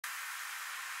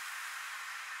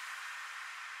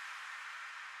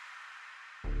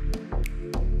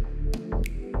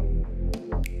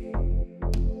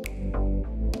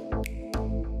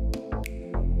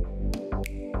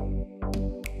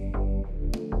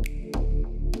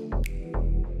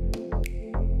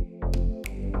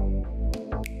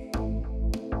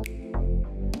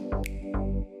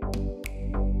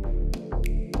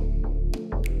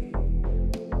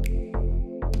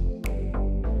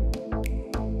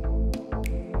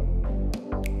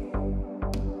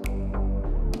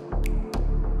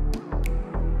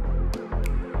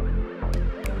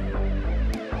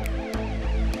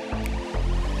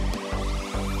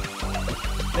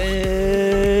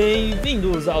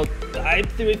to our Type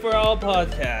Theory for All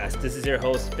podcast. This is your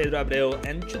host, Pedro Abreu,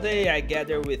 and today I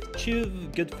gather with two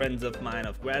good friends of mine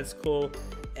of grad school,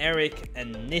 Eric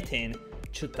and Nitin,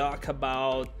 to talk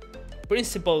about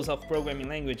Principles of Programming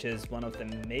Languages, one of the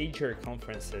major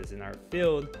conferences in our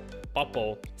field,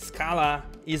 POPL, Scala,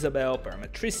 Isabelle,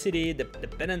 Parametricity,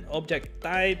 dependent object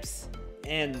types,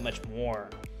 and much more.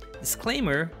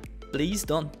 Disclaimer, please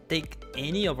don't take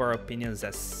any of our opinions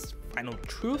as final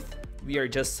truth. We are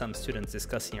just some students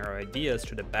discussing our ideas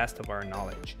to the best of our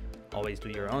knowledge. Always do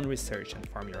your own research and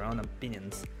form your own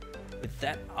opinions. With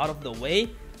that out of the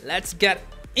way, let's get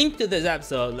into this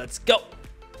episode. Let's go!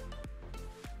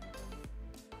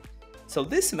 So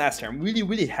this semester, I'm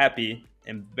really happy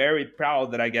and very proud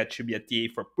that I get to be a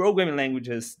TA for programming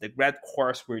languages. The grad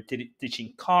course we're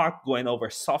teaching COG, going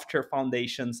over software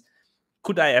foundations.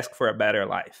 Could I ask for a better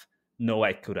life? No,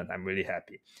 I couldn't. I'm really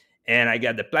happy. And I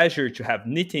get the pleasure to have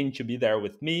Nitin to be there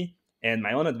with me and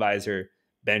my own advisor,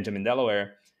 Benjamin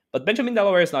Delaware. But Benjamin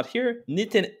Delaware is not here.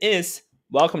 Nitin is.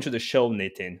 Welcome to the show,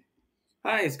 Nitin.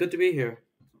 Hi, it's good to be here.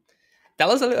 Tell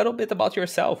us a little bit about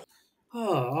yourself.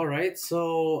 All right.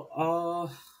 So,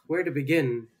 where to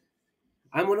begin?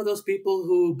 I'm one of those people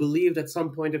who believed at some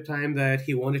point of time that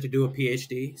he wanted to do a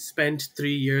PhD, spent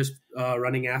 3 years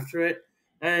running after it,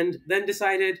 and then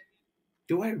decided,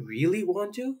 do I really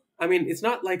want to? I mean, it's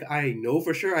not like I know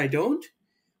for sure I don't,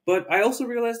 but I also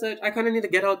realized that I kind of need to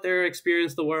get out there,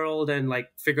 experience the world, and like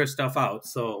figure stuff out.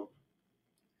 So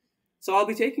I'll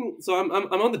be taking. So I'm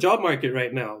on the job market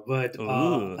right now, but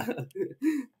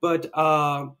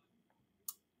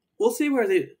we'll see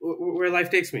where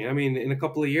life takes me. I mean, in a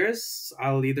couple of years,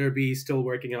 I'll either be still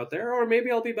working out there, or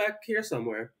maybe I'll be back here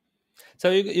somewhere.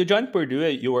 So you joined Purdue.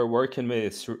 You were working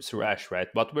with Suresh, right?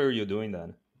 What were you doing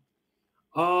then?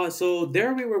 So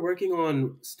there we were working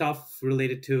on stuff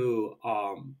related to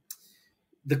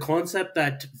the concept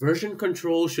that version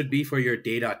control should be for your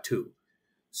data too.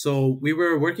 So we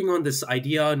were working on this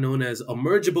idea known as a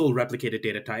mergeable replicated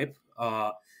data type,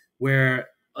 where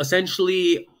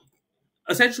essentially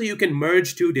you can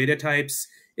merge two data types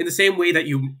in the same way that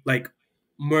you like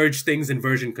merge things in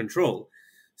version control.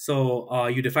 So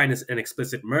you define an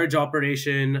explicit merge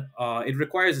operation. It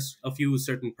requires a few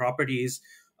certain properties.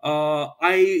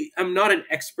 I am not an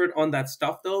expert on that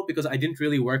stuff though, because I didn't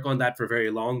really work on that for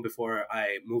very long before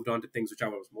I moved on to things which I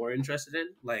was more interested in,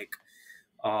 like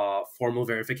formal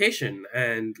verification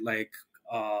and like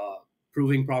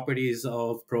proving properties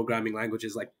of programming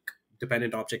languages like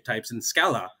dependent object types in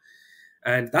Scala.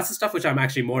 And that's the stuff which I'm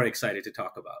actually more excited to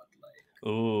talk about.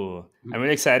 Ooh, I'm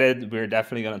really excited. We're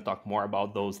definitely going to talk more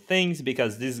about those things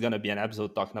because this is going to be an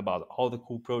episode talking about all the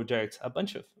cool projects, a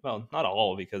bunch of, well, not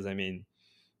all, because I mean,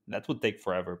 that would take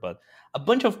forever, but a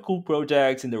bunch of cool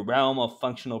projects in the realm of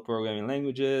functional programming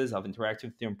languages, of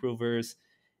interactive theorem provers,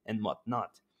 and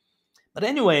whatnot. But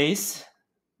anyways,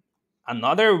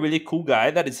 another really cool guy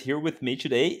that is here with me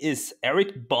today is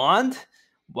Eric Bond.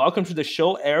 Welcome to the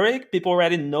show, Eric. People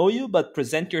already know you, but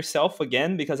present yourself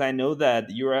again because I know that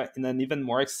you're in an even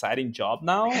more exciting job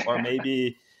now, or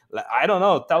maybe, I don't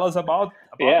know. Tell us about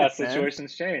yeah, it,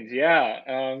 situations change.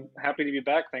 Yeah, happy to be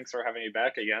back. Thanks for having me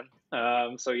back again.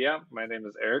 So yeah, my name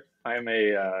is Eric. I'm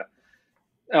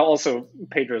also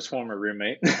Pedro's former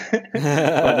roommate,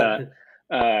 but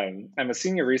I'm a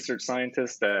senior research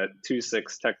scientist at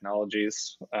 26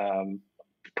 Technologies.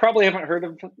 Probably haven't heard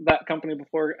of that company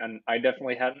before, and I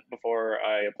definitely hadn't before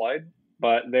I applied,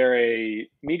 but they're a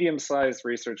medium-sized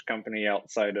research company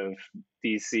outside of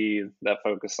DC that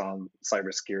focus on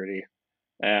cybersecurity.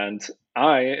 And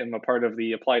I am a part of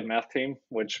the applied math team,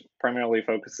 which primarily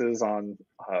focuses on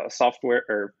software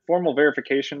or formal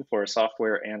verification for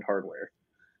software and hardware.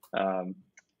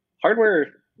 Hardware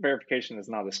verification is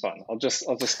not as fun. I'll just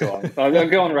go on. I'll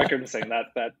go on record and saying that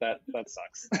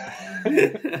sucks.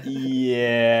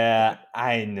 Yeah,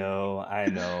 I know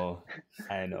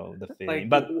the feeling.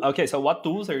 But okay, so what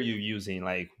tools are you using?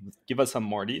 Like, give us some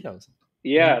more details.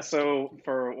 Yeah, so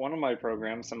for one of my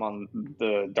programs, I'm on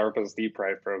the DARPA's Deep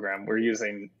Dive program. We're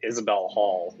using Isabelle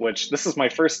Hall, which this is my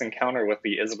first encounter with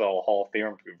the Isabelle Hall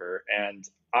theorem prover, and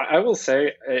I will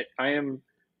say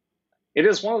it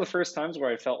is one of the first times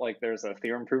where I felt like there's a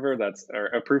theorem prover or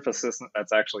a proof assistant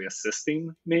that's actually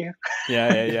assisting me.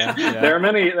 Yeah. There are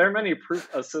many proof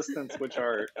assistants which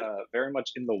are very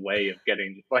much in the way of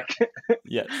getting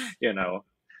yes.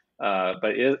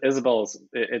 But Isabelle's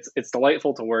it's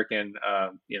delightful to work in,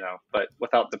 but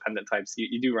without dependent types,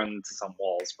 you do run into some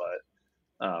walls. But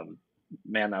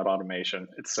man, that automation,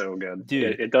 it's so good.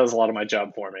 Dude, it does a lot of my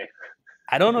job for me.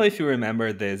 I don't know if you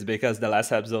remember this because the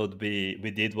last episode we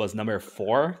did was number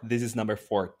 4. This is number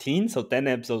 14, so 10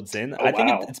 episodes in. Oh I think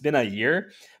wow. it's been a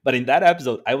year, but in that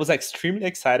episode, I was extremely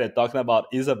excited talking about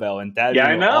Isabelle and telling Yeah,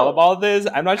 I you all know. about this.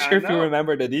 I'm not I sure if you know.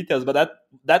 remember the details, but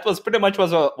that was pretty much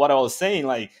what I was saying.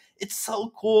 Like, it's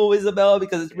so cool, Isabelle,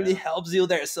 because it really Yeah. helps you.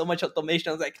 There's so much automation.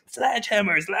 I was like,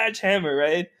 sledgehammer,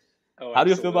 right? Oh, How do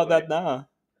you feel about absolutely. that now?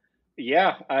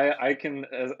 Yeah, I can,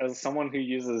 as someone who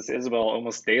uses Isabelle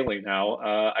almost daily now,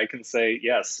 I can say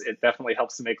yes, it definitely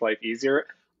helps to make life easier.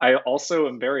 I also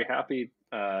am very happy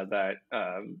that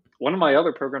one of my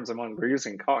other programs I'm on, we're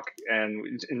using Cock and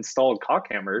we installed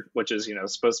Cockhammer, which is,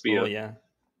 supposed to be Oh a yeah.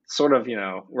 sort of,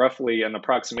 roughly an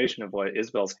approximation of what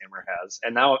Isabel's hammer has.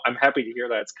 And now I'm happy to hear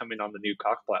that it's coming on the new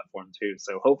Cock platform too.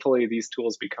 So hopefully these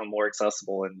tools become more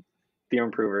accessible and theorem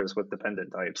improvers with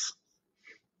dependent types.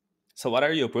 So what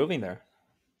are you approving there?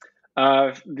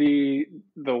 The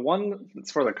one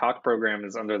that's for the Cock program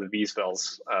is under the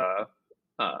vSpells,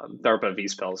 DARPA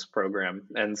vSpells program,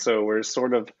 and so we're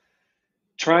sort of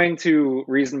trying to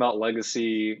reason about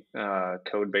legacy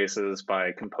code bases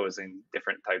by composing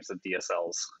different types of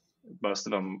DSLs. Most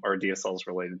of them are DSLs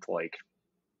related to like,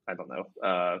 I don't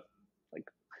know, like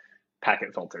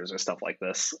packet filters or stuff like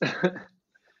this.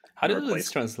 How And do you do this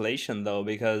replace. translation though?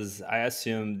 Because I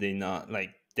assume they not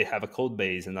like they have a code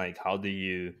base and like how do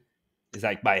you it's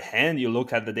like by hand you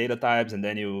look at the data types and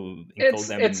then you encode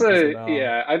them It's in a Isabelle.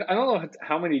 yeah. I don't know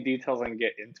how many details I can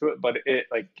get into it, but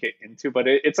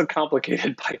it's a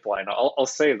complicated pipeline. I'll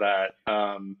say that.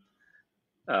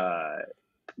 Uh,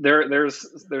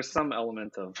 there's some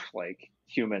element of like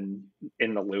human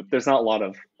in the loop. There's not a lot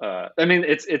of I mean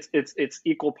it's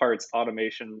equal parts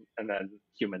automation and then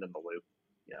human in the loop.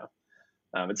 Yeah.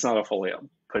 It's not a fully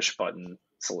push button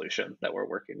solution that we're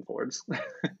working towards.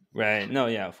 Right. No,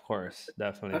 yeah, of course. I,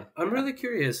 Definitely. I'm really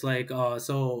curious. Like,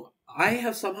 so I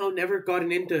have somehow never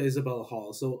gotten into Isabelle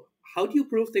Hall. So how do you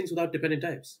prove things without dependent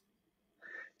types?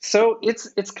 So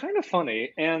it's kind of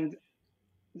funny, and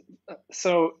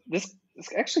so this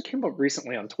actually came up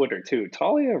recently on Twitter too.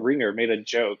 Talia Ringer made a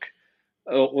joke.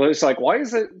 Well, it's like, why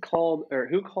is it called, or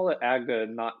who called it Agda,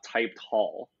 not typed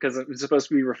Hall? Because it's supposed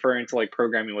to be referring to like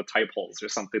programming with type holes or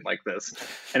something like this.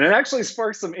 And it actually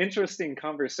sparked some interesting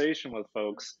conversation with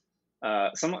folks. I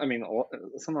mean,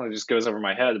 some of it just goes over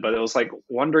my head, but it was like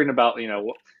wondering about,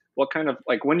 what kind of,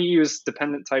 like when you use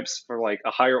dependent types for like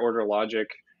a higher order logic,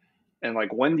 and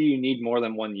like when do you need more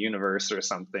than one universe or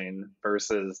something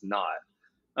versus not?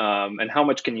 And how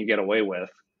much can you get away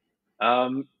with?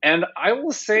 And I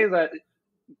will say that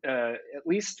at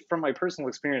least from my personal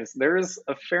experience, there is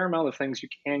a fair amount of things you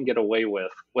can get away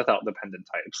with without dependent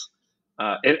types.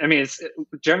 I mean,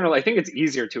 generally, I think it's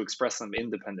easier to express them in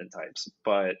dependent types,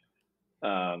 but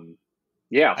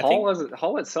yeah, I think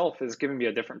Hall itself is giving me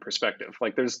a different perspective.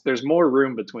 Like, there's more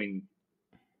room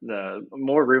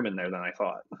more room in there than I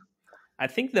thought. I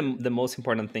think the most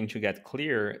important thing to get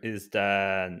clear is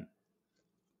that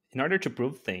in order to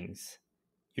prove things,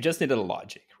 you just need a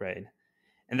logic, right?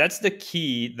 And that's the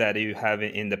key that you have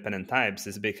in independent types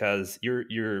is because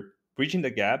you're bridging the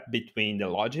gap between the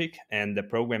logic and the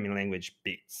programming language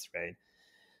bits, right?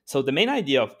 So the main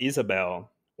idea of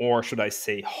Isabelle, or should I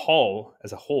say Hall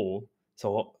as a whole,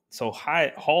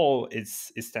 Hall it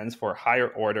stands for higher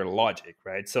order logic,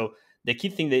 right? So the key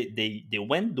thing they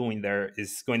went doing there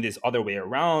is going this other way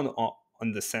around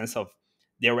on the sense of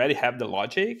they already have the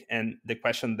logic, and the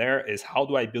question there is how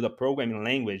do I build a programming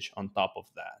language on top of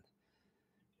that,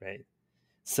 right?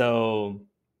 So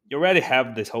you already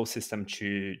have this whole system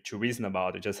to reason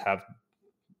about. You just have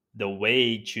the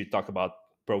way to talk about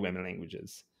programming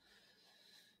languages.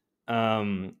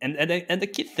 And the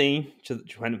key thing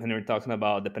when we're talking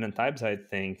about dependent types, I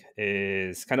think,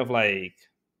 is kind of like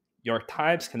your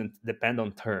types can depend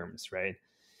on terms, right?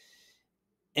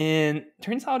 And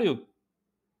turns out you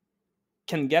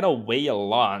can get away a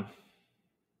lot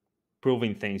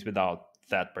proving things without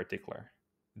that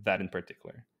in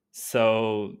particular.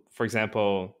 So, for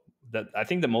example, that I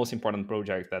think the most important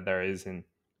project that there is in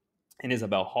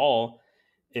Isabelle Hall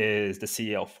is the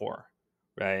CEL4,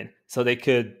 right? So they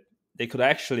could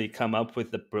actually come up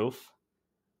with the proof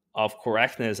of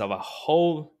correctness of a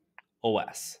whole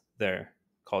OS there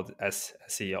called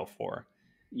SCL4.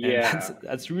 And that's Yeah.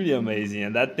 that's really amazing.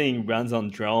 And that thing runs on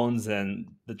drones, and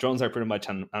the drones are pretty much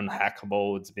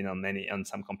unhackable. It's been on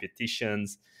some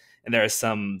competitions, and there's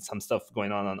some stuff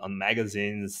going on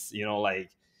magazines.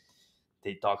 Like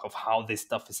they talk of how this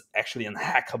stuff is actually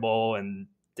unhackable, and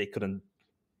they couldn't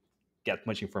get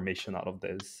much information out of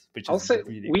this, which I'll is say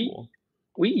really we cool.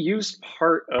 we used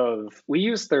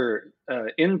their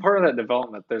in part of that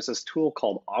development. There's this tool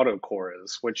called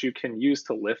autocores, which you can use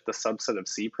to lift a subset of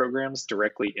C programs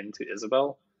directly into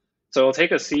Isabelle. So it'll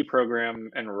take a C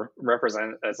program and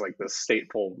represent it as like this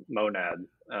stateful monad,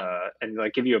 and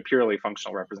like give you a purely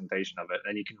functional representation of it,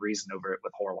 and you can reason over it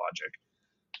with Hoare logic.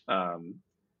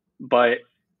 But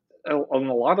on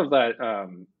a lot of that,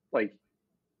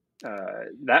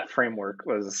 that framework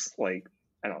was like,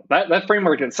 I don't know, that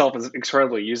framework itself is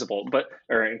incredibly useful, but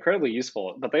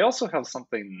they also have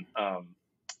something,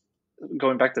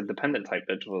 going back to dependent type,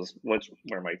 which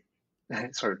where my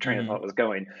sort of train of thought was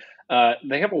going.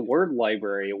 They have a word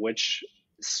library which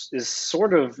is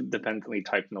sort of dependently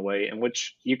typed in a way in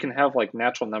which you can have like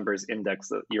natural numbers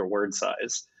index your word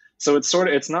size. So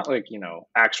it's not like,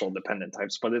 actual dependent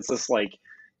types, but it's this like,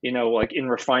 like in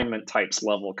refinement types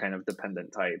level kind of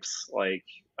dependent types, like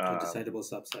decidable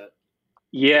subset.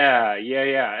 Yeah.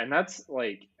 And that's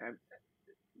like,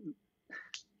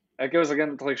 it goes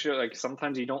again to like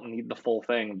sometimes you don't need the full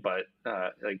thing, but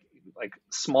like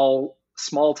small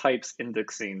types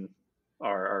indexing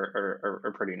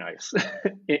are pretty nice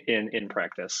in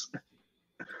practice.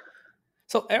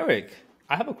 So Eric,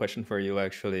 I have a question for you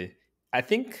actually. I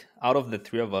think out of the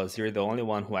three of us, you're the only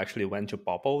one who actually went to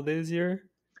POPL this year,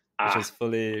 which is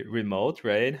fully remote,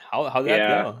 right? How did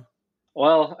that go?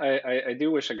 Well, I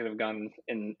do wish I could have gone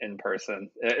in person.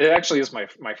 It actually is my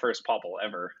first POPL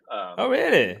ever. Oh,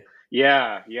 really?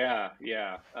 Yeah.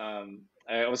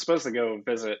 I was supposed to go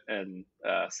visit and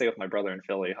stay with my brother in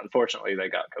Philly. Unfortunately, they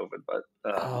got COVID, but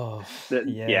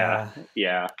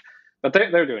yeah. But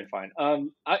they're doing fine.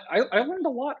 I learned a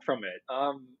lot from it.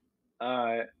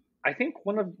 I think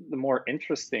one of the more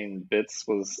interesting bits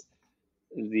was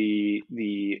the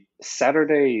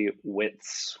Saturday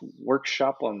WITS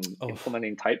workshop on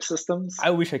implementing type systems.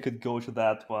 I wish I could go to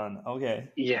that one. Okay.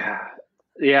 Yeah,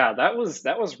 that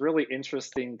was really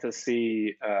interesting to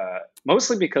see,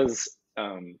 mostly because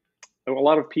there were a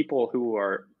lot of people who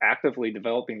are actively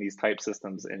developing these type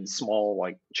systems in small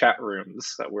like chat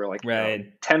rooms that were like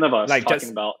 10 of us like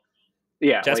talking about.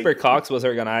 Yeah, Jasper Cox was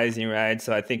organizing, right?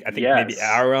 So I think yes. Maybe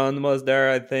Aaron was there.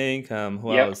 I think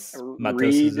who else?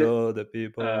 Matosuzo, the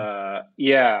people.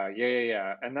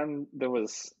 Yeah. And then there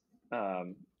was,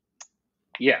 there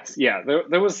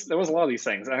was a lot of these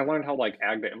things, and I learned how like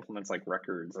Agda implements like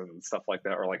records and stuff like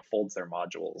that, or like folds their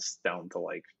modules down to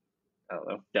like, I don't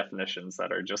know, definitions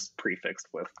that are just prefixed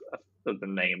with the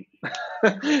name.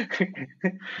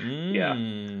 Yeah,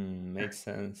 makes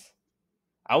sense.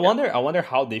 I wonder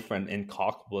how different in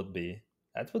Coq would be.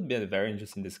 That would be a very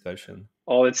interesting discussion.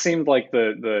 Oh, it seemed like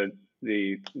the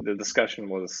discussion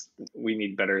was we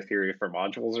need better theory for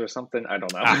modules or something. I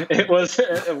don't know. It was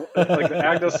like the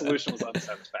Agda solution was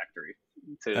unsatisfactory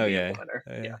to the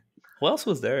implementer. Yeah. Who else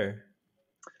was there?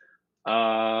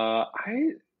 I'm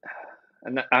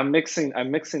mixing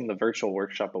the virtual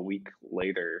workshop a week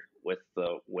later with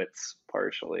the WITS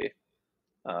partially.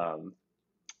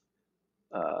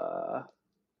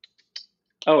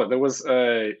 There was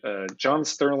John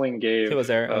Sterling gave. He was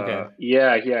there. Okay.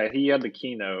 Yeah, he had the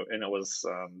keynote, and it was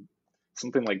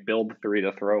something like build 3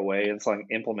 to throw away. It's like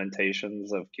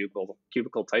implementations of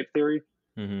cubicle type theory.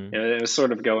 Mm-hmm. And it was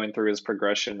sort of going through his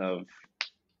progression of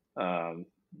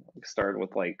started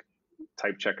with like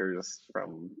type checkers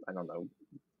from, I don't know,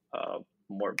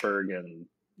 Mortberg and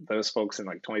those folks in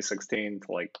like 2016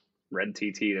 to like Red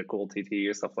TT to Cool TT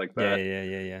or stuff like that.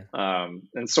 Yeah.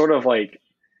 And sort of like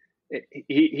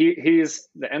he's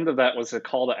the end of that was a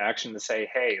call to action to say,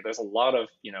 hey, there's a lot of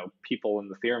people in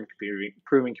the theorem community,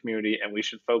 proving community, and we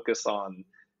should focus on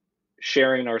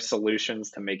sharing our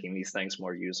solutions to making these things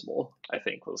more usable. I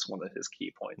think was one of his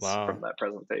key points from that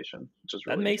presentation, which is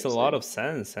really that makes a lot of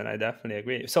sense, and I definitely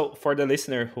agree. So for the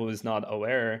listener who is not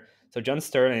aware, so John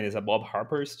Sterling is a Bob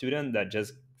Harper student that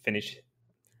just finished.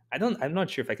 I'm not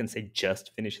sure if I can say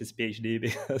just finished his PhD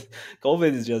because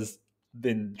COVID has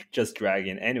been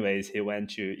dragging. Anyways, he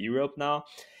went to Europe now,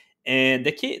 and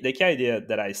the key idea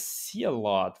that I see a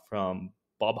lot from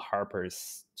Bob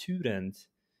Harper's student,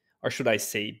 or should I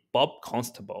say Bob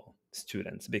Constable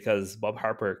students, because Bob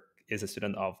Harper is a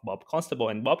student of Bob Constable,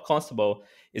 and Bob Constable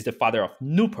is the father of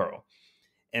New Perl.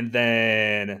 And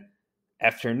then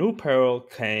after New Perl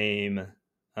came,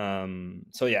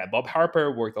 Bob Harper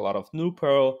worked a lot of New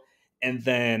Perl, and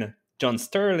then John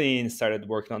Sterling started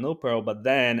working on New Perl, but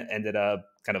then ended up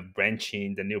kind of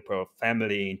branching the New Perl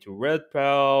family into Red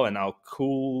Perl and now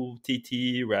Cool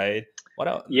TT, right? What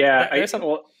else? Yeah, he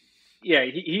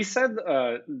said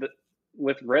that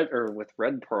with Red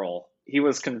Perl, he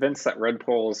was convinced that Red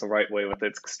Perl is the right way with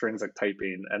its extrinsic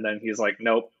typing, and then he's like,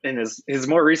 nope. In his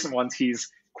more recent ones, he's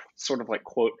sort of like,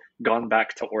 quote, gone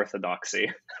back to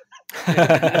orthodoxy.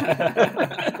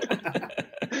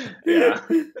 Yeah.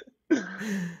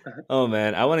 Oh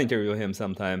man, I want to interview him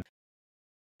sometime.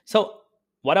 So,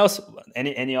 what else?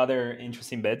 Any other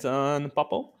interesting bits on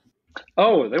POPL?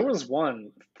 Oh, there was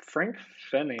one. Frank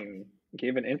Fenning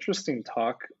gave an interesting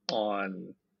talk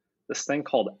on this thing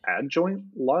called adjoint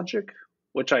logic,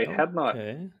 which I had not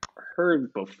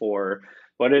heard before,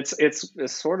 but it's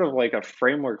sort of like a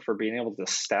framework for being able to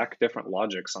stack different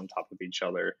logics on top of each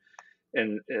other.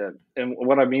 And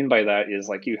what I mean by that is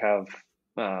like you have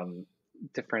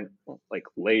different like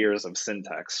layers of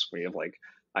syntax where you have like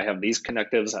I have these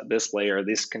connectives at this layer,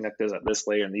 these connectives at this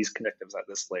layer, and these connectives at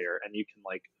this layer, and you can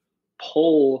like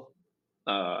pull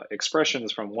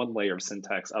expressions from one layer of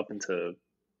syntax up into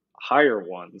higher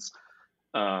ones.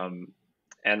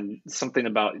 And something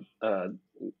about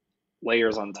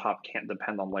layers on top can't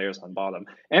depend on layers on bottom.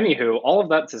 Anywho, all of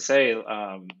that to say,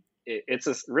 it's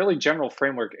a really general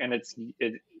framework, and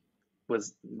it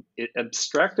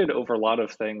abstracted over a lot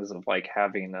of things of like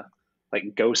having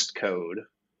like ghost code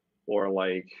or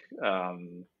like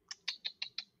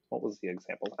what was the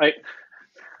example? I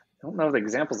don't know the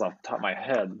examples off the top of my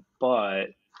head, but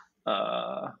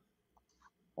hold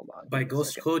on. By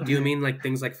ghost code, do you mean like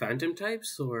things like phantom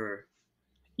types or?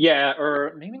 Yeah,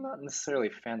 or maybe not necessarily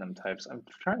phantom types. I'm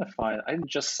trying to find. I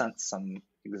just sent some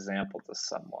example to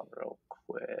someone real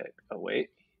quick. Oh wait.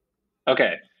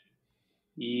 Okay.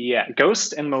 Yeah,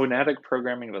 ghost and monadic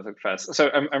programming with Fast. So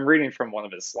I'm reading from one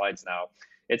of his slides now.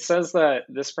 It says that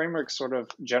this framework sort of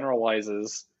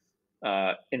generalizes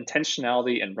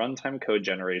intentionality and runtime code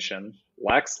generation,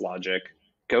 lax logic,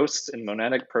 ghosts and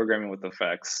monadic programming with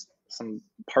effects, some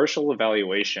partial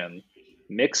evaluation,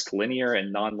 mixed linear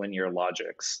and nonlinear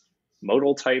logics,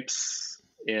 modal types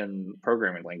in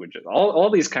programming languages.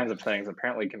 All these kinds of things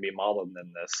apparently can be modeled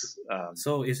in this.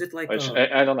 So is it like which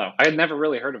I don't know. I had never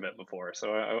really heard of it before,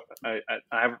 so I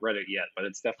haven't read it yet, but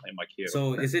it's definitely in my queue.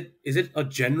 So is it a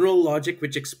general logic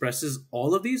which expresses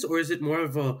all of these, or is it more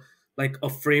of a like a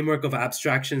framework of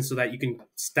abstraction so that you can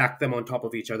stack them on top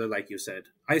of each other, like you said?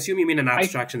 I assume you mean an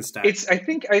abstraction stack. I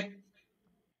think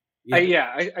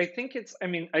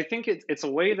it's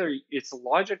a way that it's a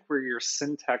logic where your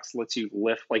syntax lets you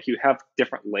lift, like you have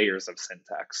different layers of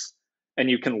syntax and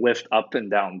you can lift up and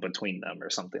down between them or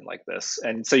something like this.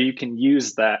 And so you can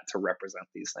use that to represent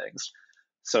these things.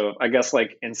 So I guess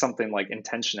like in something like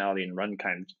intentionality and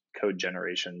runtime code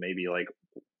generation, maybe like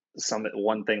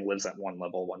one thing lives at one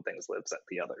level, one thing lives at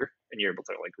the other, and you're able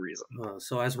to like reason.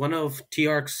 So as one of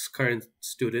TARC's current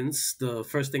students, the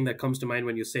first thing that comes to mind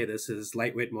when you say this is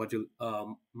lightweight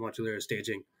modular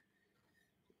staging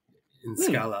in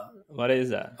Scala. What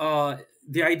is that?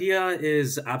 The idea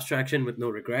is abstraction with no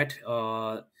regret.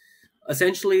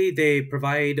 Essentially, they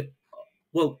provide,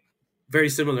 well, very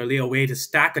similarly, a way to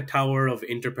stack a tower of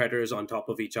interpreters on top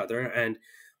of each other and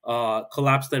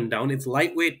collapse them down. It's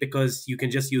lightweight because you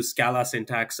can just use Scala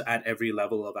syntax at every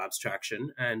level of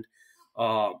abstraction, and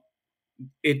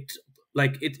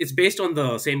it's based on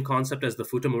the same concept as the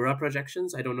Futamura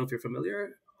projections. I don't know if you're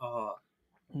familiar.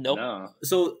 Nope. No.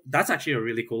 So that's actually a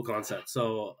really cool concept.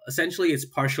 So essentially, it's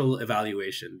partial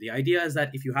evaluation. The idea is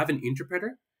that if you have an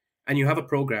interpreter and you have a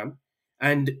program,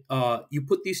 and you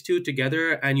put these two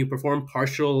together and you perform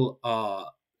partial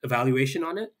evaluation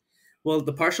on it, well,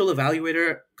 the partial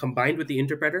evaluator combined with the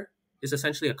interpreter is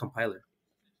essentially a compiler.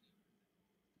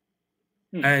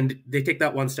 And they take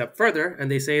that one step further,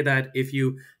 and they say that if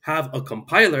you have a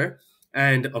compiler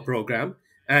and a program,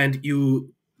 and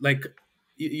you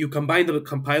combine the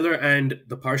compiler and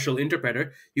the partial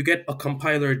interpreter, you get a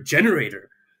compiler generator.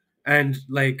 And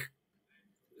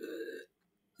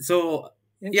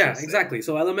yeah, exactly.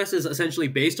 So LMS is essentially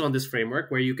based on this framework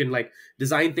where you can like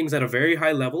design things at a very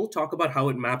high level, talk about how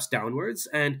it maps downwards,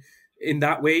 and in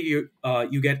that way you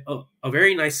get a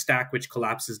very nice stack which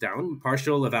collapses down,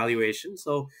 partial evaluation.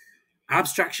 So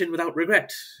abstraction without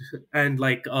regret. And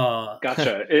like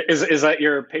gotcha. Is that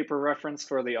your paper reference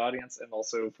for the audience and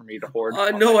also for me to hoard?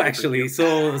 No, actually.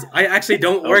 So I actually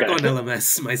don't work on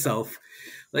LMS myself.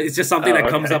 It's just something that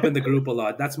comes up in the group a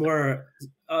lot. That's more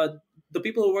the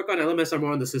people who work on LMS are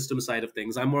more on the system side of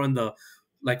things. I'm more on the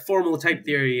like formal type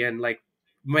theory and like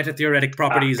meta-theoretic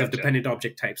properties of dependent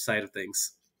object type side of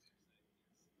things.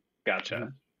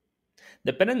 Gotcha.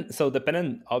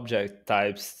 Dependent object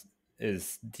types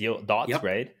is dots, Yep.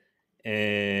 right?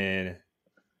 And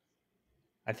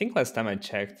I think last time I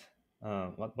checked,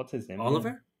 what's his name?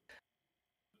 Oliver?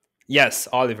 Yes,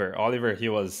 Oliver. Oliver, he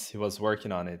was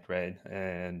working on it, right?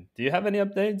 And do you have any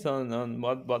updates on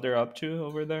what they're up to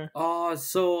over there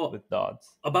So with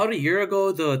dots? about a year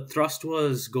ago, the thrust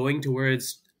was going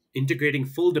towards integrating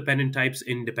full dependent types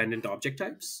in dependent object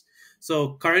types.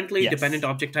 So currently, dependent Yes.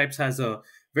 object types has a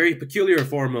very peculiar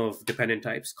form of dependent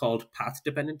types called path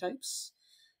dependent types.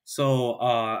 So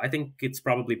I think it's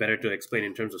probably better to explain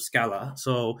in terms of Scala.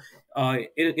 So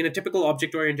in a typical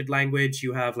object-oriented language,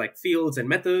 you have like fields and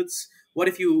methods. What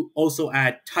if you also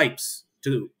add types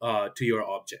to your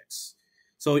objects?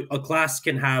 So a class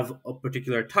can have a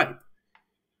particular type,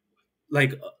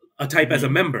 like a type as a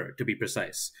Hmm. member, to be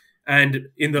precise. And Right.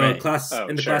 Oh,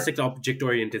 in the sure. classic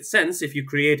object-oriented sense, if you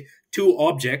create two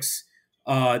objects,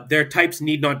 their types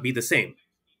need not be the same.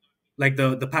 Like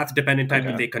the path dependent type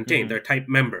that Okay. they contain, Hmm. their type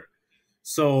member.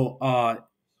 So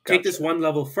take this Gotcha. one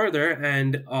level further,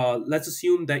 and let's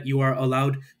assume that you are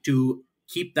allowed to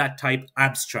keep that type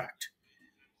abstract.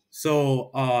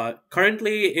 So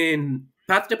currently, in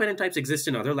path dependent types exist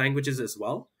in other languages as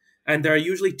well, and there are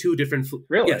usually two different.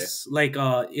 Really? Yes, like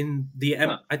in the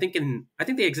Huh. I think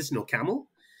they exist in OCaml.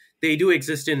 They do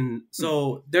exist in, Hmm.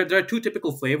 so there are two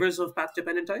typical flavors of path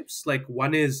dependent types. Like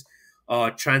one is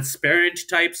transparent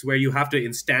types where you have to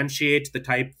instantiate the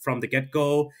type from the get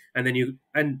go, and then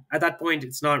and at that point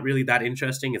it's not really that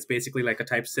interesting. It's basically like a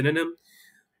type synonym.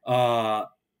 Uh,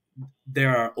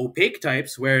 there are opaque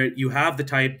types where you have the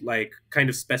type like kind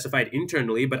of specified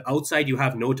internally, but outside you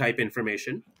have no type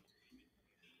information.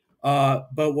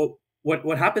 But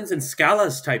what happens in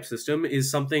Scala's type system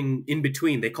is something in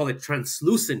between. They call it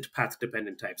translucent path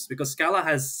dependent types because Scala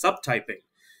has subtyping.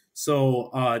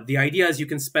 So the idea is you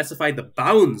can specify the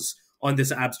bounds on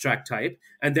this abstract type,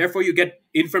 and therefore you get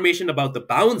information about the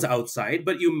bounds outside,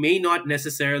 but you may not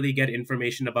necessarily get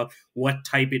information about what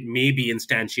type it may be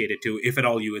instantiated to, if at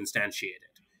all you instantiate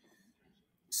it.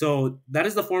 So that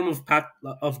is the form of path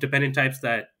of dependent types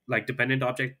that like dependent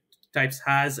object types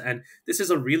has, and this is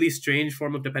a really strange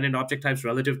form of dependent object types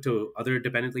relative to other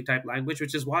dependently typed language,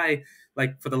 which is why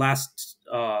like for the last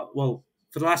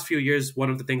few years, one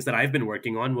of the things that I've been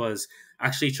working on was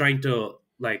actually trying to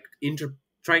like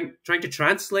trying to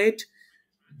translate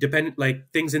dependent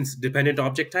like things in dependent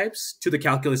object types to the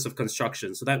calculus of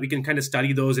construction so that we can kind of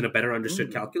study those in a better understood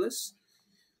Hmm. calculus.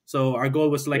 So our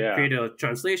goal was to like Yeah. create a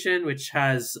translation which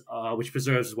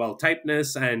preserves well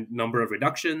typeness and number of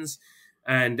reductions,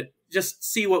 and just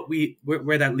see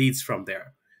where that leads from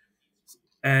there.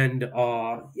 And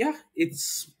yeah,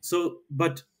 it's so.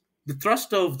 But the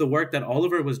thrust of the work that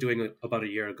Oliver was doing about a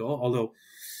year ago, although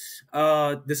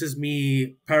this is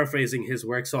me paraphrasing his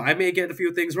work, so I may get a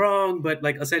few things wrong, but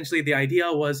like essentially the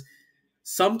idea was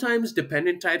sometimes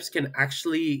dependent types can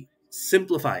actually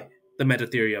simplify the meta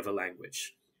theory of a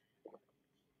language.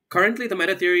 Currently the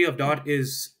meta theory of dot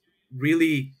is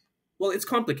really, well, it's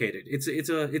complicated. It's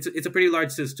a pretty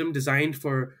large system designed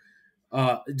to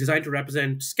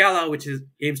represent Scala, which is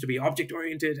aims to be object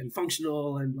oriented and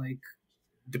functional and like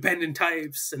dependent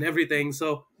types and everything.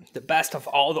 So The best of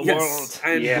all the yes, world.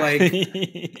 and Yeah. like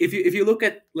if you look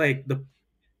at like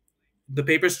the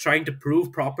papers trying to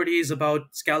prove properties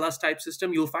about Scala's type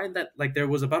system, you'll find that like there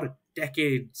was about a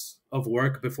decades of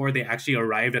work before they actually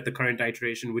arrived at the current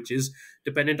iteration, which is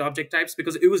dependent object types,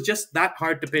 because it was just that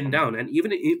hard to pin down. And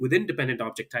even within dependent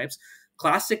object types,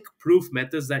 classic proof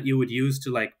methods that you would use to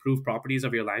like prove properties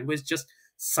of your language just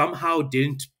somehow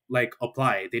didn't like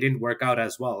apply. They didn't work out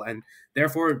as well, and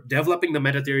therefore developing the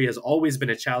meta theory has always been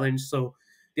a challenge. So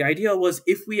the idea was,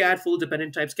 if we add full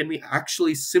dependent types, can we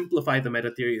actually simplify the meta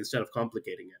theory instead of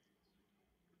complicating it?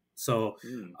 So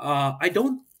Hmm. I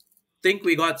don't think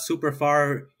we got super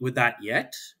far with that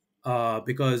yet,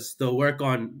 because the work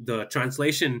on the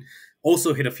translation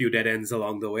also hit a few dead ends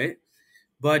along the way.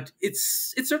 But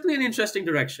it's certainly an interesting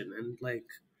direction, and like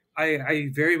I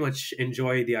very much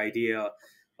enjoy the idea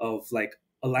of like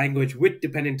a language with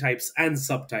dependent types and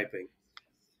subtyping,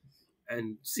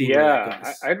 and seeing where that Yeah.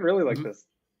 goes. I'd Mhm. really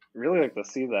like to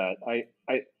see that. I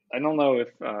don't know if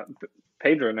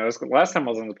Pedro knows. Last time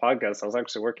I was on the podcast, I was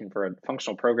actually working for a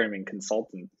functional programming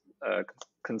consultancy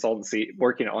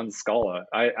working on Scala.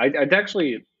 I'd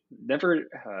actually never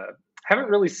haven't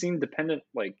really seen dependent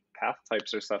like path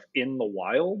types or stuff in the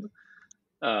wild.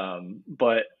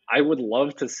 But I would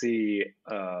love to see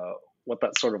what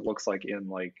that sort of looks like in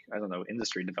like I don't know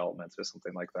industry developments or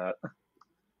something like that.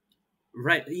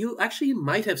 Right. You actually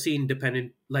might have seen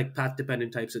dependent, like path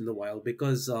dependent types in the wild,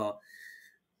 because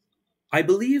I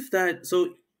believe that.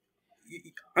 So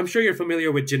I'm sure you're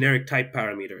familiar with generic type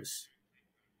parameters.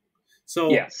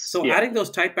 Yes. So Yeah. adding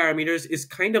those type parameters is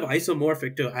kind of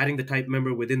isomorphic to adding the type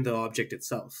member within the object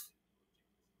itself.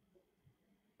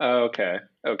 Okay.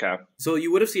 Okay. So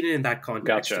you would have seen it in that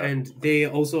context, Gotcha. and they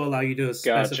also allow you to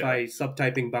Gotcha. specify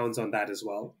subtyping bounds on that as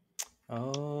well.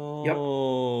 Yep.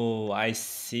 Oh, I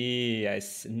see.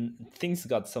 Things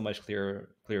got so much clearer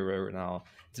now.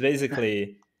 It's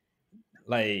basically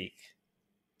like,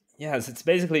 yes, it's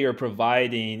basically you're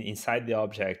providing inside the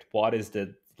object what is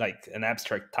the like an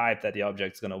abstract type that the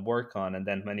object's going to work on, and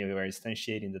then when you are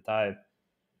instantiating the type,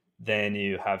 then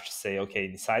you have to say, okay,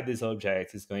 inside this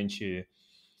object is going to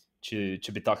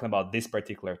be talking about this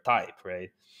particular type, right?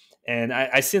 And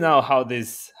I see now how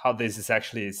this is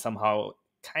actually somehow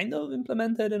kind of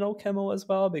implemented in OCaml as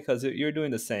well, because you're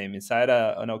doing the same inside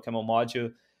an OCaml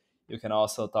module. You can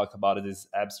also talk about this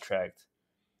abstract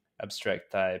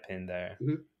type in there.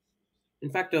 Mm-hmm. In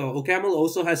fact, OCaml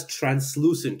also has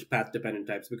translucent path-dependent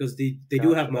types because they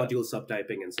do have module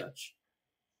subtyping and such.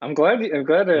 I'm glad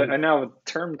I now have a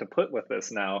term to put with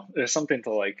this now. There's something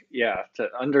to to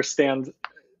understand.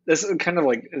 This is kind of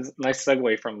like a nice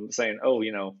segue from saying, oh,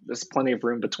 there's plenty of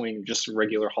room between just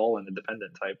regular Hall and a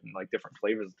dependent type and like different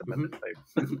flavors of dependent type.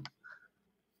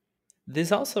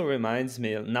 This also reminds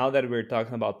me, now that we're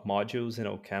talking about modules in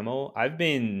OCaml,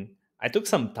 I took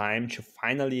some time to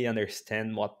finally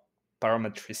understand what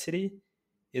parametricity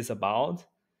is about.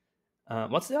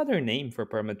 What's the other name for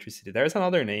parametricity? There's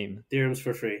another name. Theorems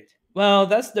for free. Well,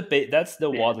 that's the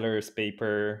Wadler's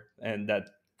paper, and that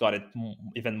got it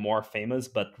even more famous.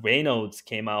 But Reynolds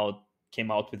came out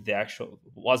with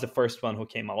was the first one who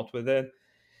came out with it.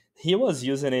 He was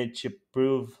using it to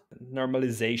prove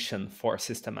normalization for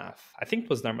system F. I think it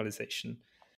was normalization.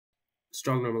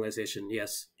 Strong normalization,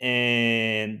 yes.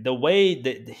 And the way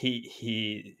that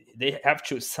they have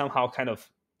to somehow kind of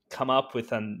come up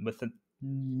with a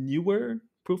newer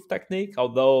proof technique,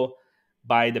 although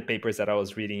by the papers that I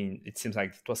was reading, it seems like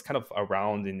it was kind of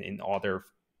around in other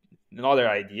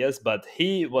ideas, but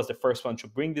he was the first one to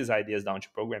bring these ideas down to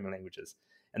programming languages.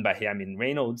 And by he, I mean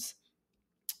Reynolds.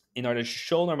 In order to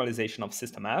show normalization of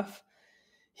system F,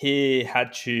 he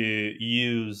had to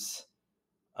use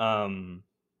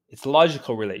its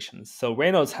logical relations. So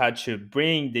Reynolds had to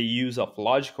bring the use of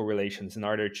logical relations in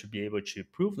order to be able to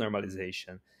prove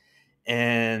normalization.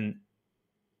 And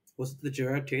was it the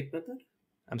Gerard-Tate method?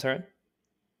 I'm sorry?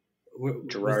 Was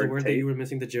the word that you were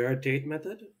missing the Gerard-Tate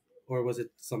method? Or was it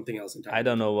something else entirely? I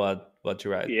don't know what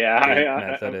Gerard-Tate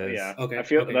method is. Yeah, okay. I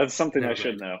feel that's something I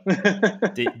should know.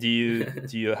 do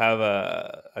you have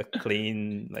a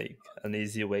clean, like an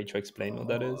easy way to explain what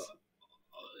that is?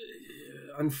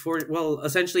 Well,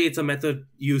 essentially, it's a method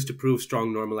used to prove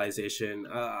strong normalization.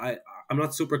 I'm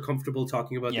not super comfortable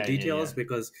talking about the details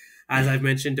because, as I've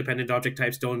mentioned, dependent object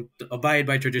types don't abide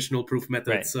by traditional proof methods.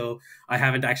 Right. So I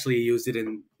haven't actually used it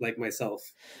in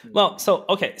myself. Well, so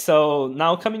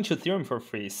now coming to theorem for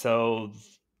free. So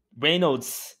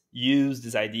Reynolds used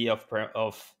this idea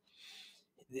of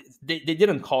they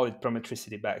didn't call it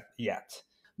parametricity back yet,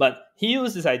 but he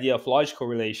used this idea of logical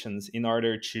relations in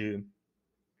order to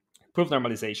prove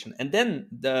normalization. And then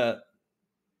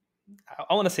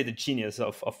I want to say the genius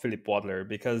of Philip Wadler,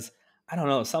 because I don't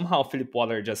know, somehow Philip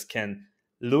Wadler just can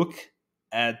look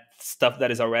at stuff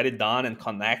that is already done and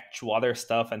connect to other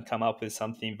stuff and come up with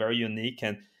something very unique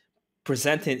and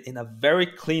present it in a very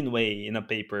clean way in a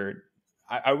paper.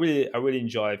 I really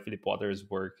enjoy Philip Wadler's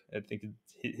work. I think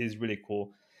he's really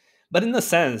cool. But in a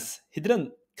sense, he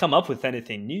didn't come up with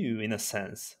anything new in a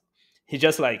sense. He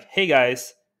just like, hey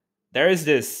guys, there is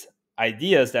this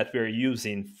ideas that we're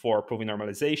using for proving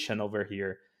normalization over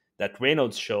here that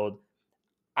Reynolds showed.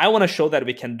 I want to show that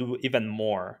we can do even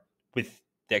more with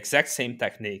the exact same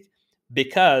technique,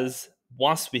 because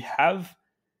once we have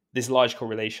this logical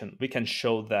relation, we can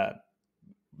show that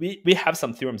we have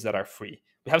some theorems that are free.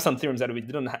 We have some theorems that we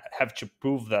didn't have to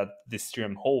prove that this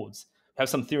theorem holds. We have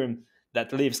some theorem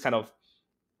that lives kind of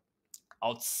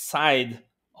outside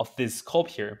of this scope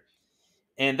here.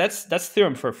 And that's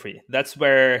theorem for free. That's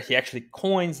where he actually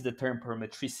coins the term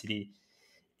parametricity.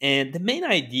 And the main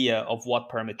idea of what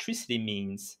parametricity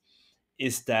means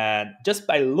is that just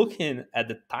by looking at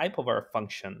the type of our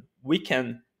function, we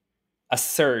can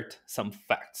assert some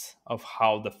facts of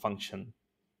how the function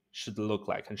should look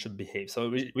like and should behave. So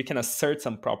we can assert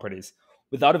some properties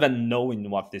without even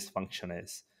knowing what this function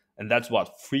is. And that's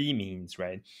what free means,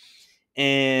 right?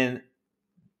 And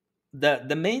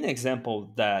the main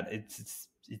example that it's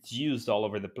used all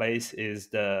over the place is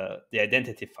the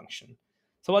identity function.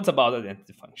 So what's about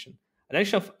identity function?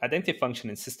 Identity function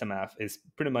in system F is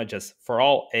pretty much just for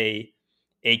all A,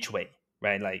 H way,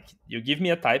 right? Like you give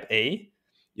me a type A,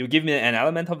 you give me an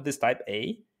element of this type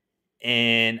A,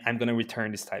 and I'm going to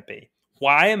return this type A.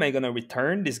 Why am I going to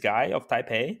return this guy of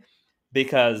type A?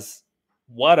 Because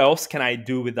what else can I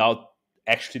do without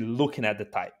actually looking at the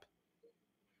type?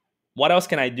 What else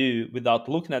can I do without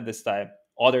looking at this type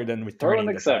other than Throw returning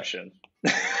an the type? exception.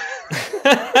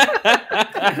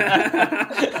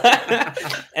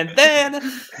 And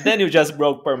then you just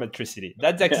broke parametricity.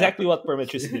 That's exactly what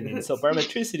parametricity means. So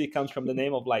parametricity comes from the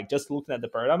name of like just looking at the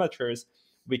parameters,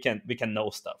 we can know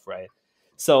stuff, right?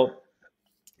 So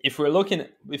if we're looking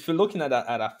at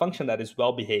a function that is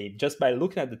well behaved, just by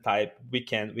looking at the type, we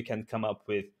can come up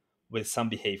with some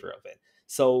behavior of it.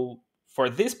 So for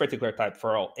this particular type,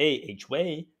 for all a h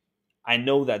way, I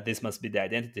know that this must be the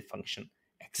identity function,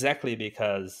 exactly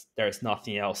because there's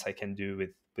nothing else I can do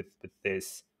with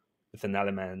this, with an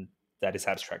element that is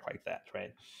abstract like that,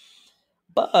 right?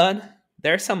 But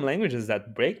there are some languages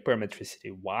that break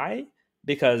parametricity. Why?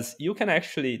 Because you can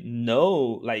actually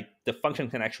know, like the function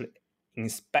can actually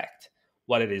inspect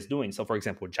what it is doing. So for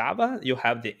example, Java, you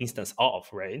have the instance of,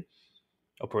 right,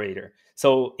 operator.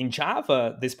 So in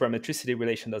Java, this parametricity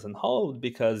relation doesn't hold,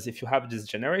 because if you have this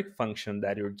generic function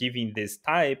that you're giving this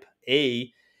type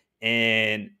A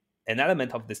and an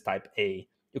element of this type A,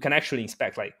 you can actually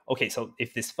inspect like, okay, so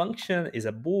if this function is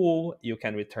a bool, you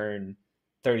can return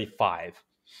 35.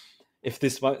 If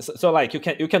this one, so like you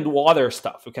can do other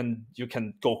stuff, you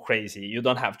can go crazy. You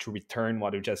don't have to return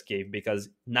what you just gave, because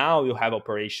now you have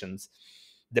operations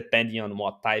depending on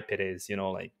what type it is,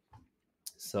 like,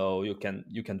 so you can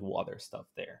do other stuff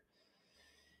there.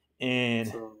 And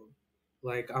so,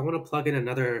 like, I want to plug in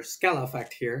another Scala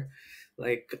fact here.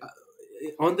 Like,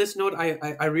 on this note,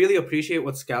 I really appreciate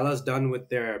what Scala's done with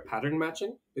their pattern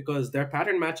matching, because their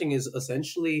pattern matching is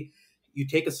essentially you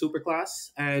take a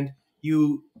superclass and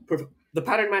the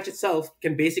pattern match itself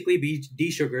can basically be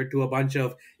desugared to a bunch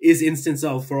of is instance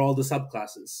of for all the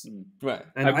subclasses. Right.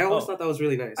 And I always thought that was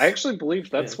really nice. I actually believe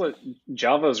that's what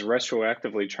Java is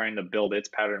retroactively trying to build its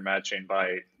pattern matching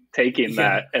by taking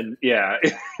that. And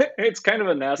it's kind of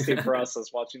a nasty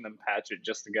process watching them patch it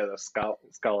just to get a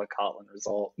Scala Kotlin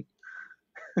result.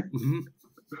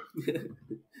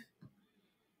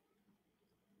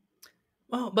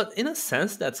 Well, but in a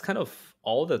sense, that's kind of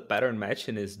all that pattern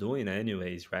matching is doing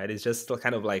anyways, right? It's just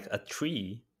kind of like a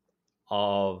tree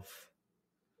of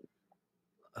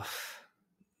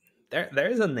there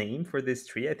is a name for this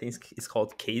tree. I think it's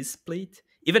called case split.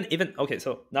 Even okay,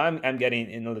 so now I'm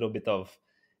getting in a little bit of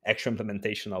extra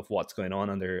implementation of what's going on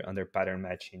under pattern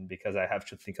matching, because I have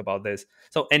to think about this.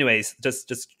 So anyways, just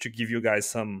to give you guys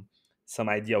some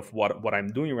idea of what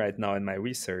I'm doing right now in my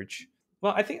research.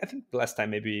 Well, I think last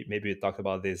time maybe we talked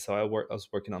about this. So I was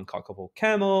working on cockable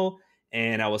camel,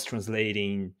 and I was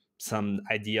translating some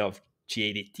idea of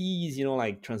JDTs,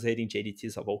 like translating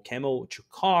JDTs of OCaml to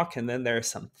cock, and then there's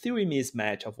some theory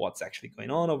mismatch of what's actually going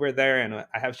on over there, and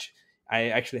I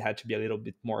actually had to be a little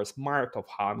bit more smart of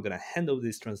how I'm gonna handle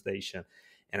this translation,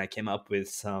 and I came up with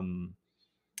some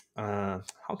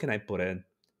how can I put it?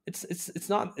 It's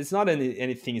not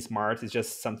anything smart. It's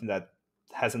just something that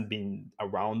hasn't been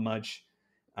around much.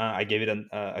 I gave it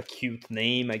a cute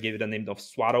name. I gave it a name of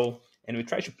Swaddle, and we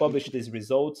tried to publish these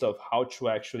results of how to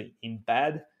actually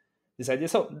embed this idea.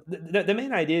 So the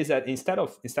main idea is that instead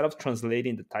of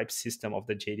translating the type system of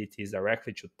the JDTs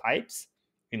directly to types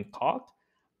in Coq,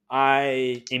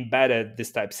 I embedded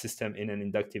this type system in an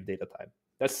inductive data type.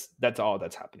 That's all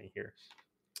that's happening here.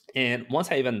 And once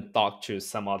I even talked to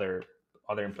some other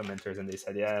implementers, and they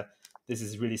said, yeah, this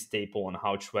is really staple on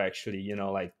how to actually,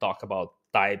 like talk about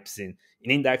types in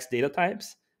index data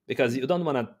types, because you don't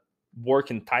want to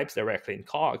work in types directly in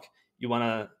Coq. You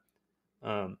want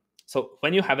to, so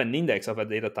when you have an index of a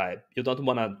data type, you don't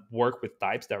want to work with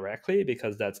types directly,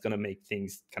 because that's going to make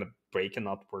things kind of break and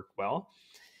not work well.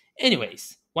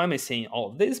 Anyways, why am I saying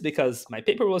all of this? Because my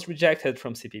paper was rejected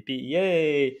from CPP.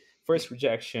 Yay, first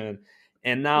rejection.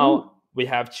 And now we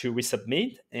have to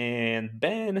resubmit. And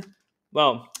Ben,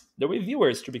 well, the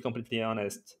reviewers, to be completely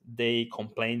honest, they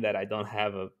complain that I don't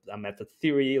have a method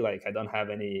theory. Like I don't have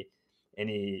any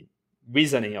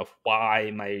reasoning of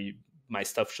why my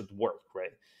stuff should work,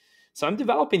 right? So I'm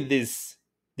developing this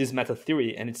method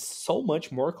theory, and it's so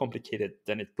much more complicated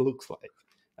than it looks like.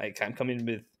 Like I'm coming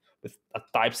with a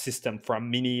type system for a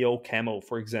mini OCaml,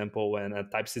 for example, and a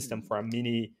type system for a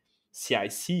mini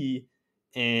CIC.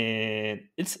 And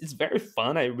it's very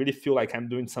fun. I really feel like I'm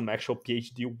doing some actual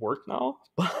PhD work now.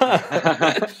 But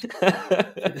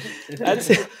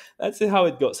that's how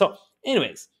it goes. So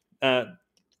anyways,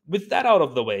 with that out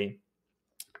of the way,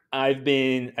 I've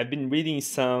been reading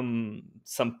some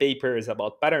papers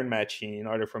about pattern matching in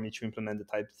order for me to implement the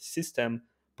type system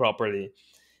properly.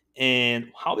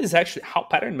 And how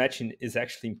pattern matching is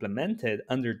actually implemented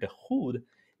under the hood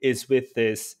is with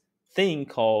this thing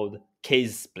called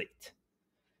case split.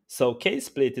 So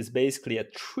K-split is basically a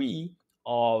tree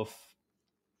of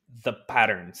the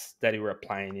patterns that you were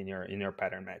applying in your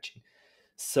pattern matching.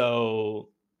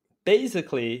 So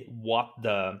basically what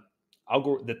the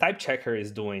type checker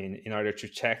is doing in order to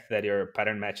check that your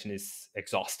pattern matching is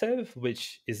exhaustive,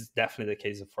 which is definitely the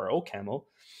case for OCaml,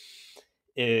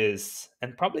 is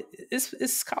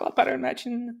Scala pattern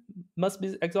matching must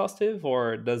be exhaustive,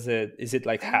 or is it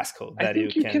like Haskell I that you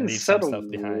think you can can leave set some a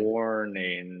stuff behind?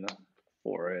 warning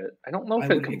for it. I don't know if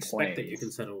I it would complains. expect that you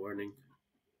can set a warning.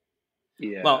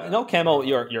 Yeah. Well, in OCaml,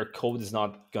 your code is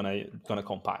not gonna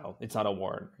compile. It's not a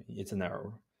warning. It's an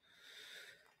error.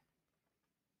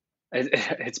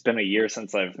 It's been a year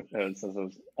since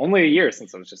only a year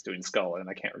since I was just doing Scala, and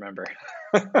I can't remember.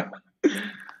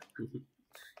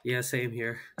 Yeah, same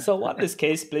here. So what this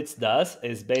K-splits does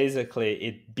is basically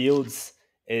it builds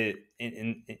it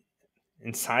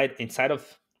inside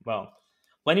of, well,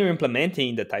 when you're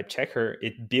implementing the type checker,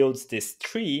 it builds this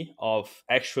tree of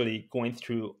actually going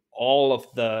through all of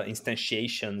the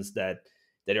instantiations that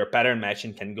your pattern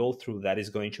matching can go through that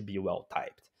is going to be well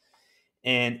typed.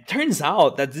 And turns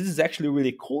out that this is actually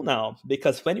really cool now,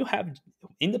 because when you have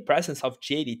in the presence of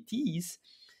JDTs,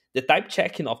 the type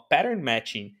checking of pattern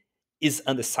matching is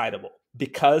undecidable,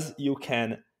 because you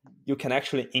can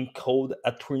actually encode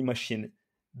a Turing machine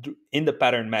in the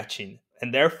pattern matching,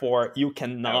 and therefore you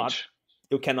cannot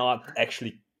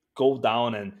actually go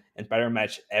down and pattern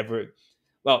match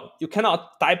you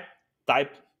cannot type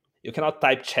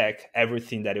check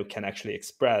everything that you can actually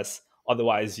express.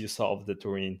 Otherwise you solve the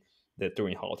Turing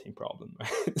halting problem,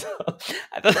 right? So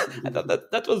I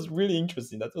thought that was really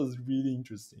interesting.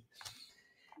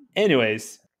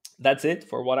 Anyways, that's it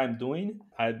for what I'm doing.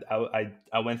 I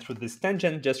went through this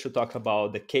tangent just to talk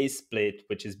about the K-split,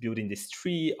 which is building this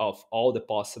tree of all the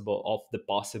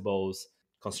possibles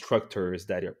constructors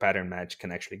that your pattern match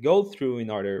can actually go through in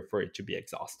order for it to be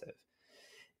exhaustive.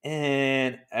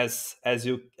 And as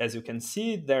you can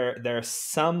see, there are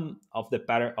some of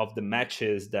the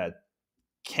matches that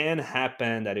can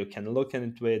happen, that you can look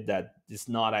into it, that is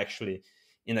not actually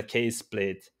in a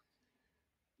K-split,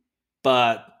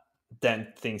 but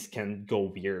then things can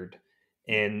go weird,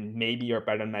 and maybe your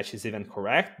pattern match is even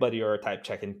correct, but your type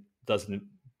checking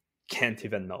can't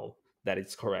even know that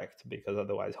it's correct, because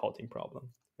otherwise halting problem.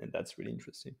 And that's really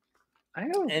interesting. I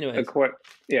have Anyways,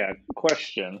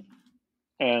 question.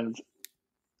 And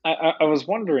I was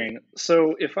wondering,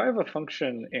 so if I have a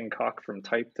function in Coq from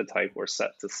type to type or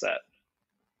set to set,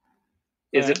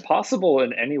 is it possible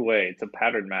in any way to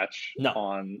pattern match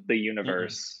on the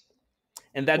universe?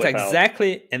 And that's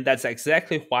exactly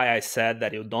why I said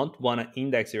that you don't want to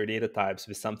index your data types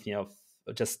with something of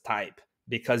just type,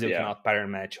 because you cannot pattern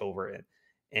match over it,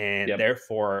 and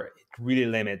therefore it really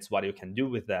limits what you can do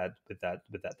with that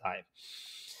type.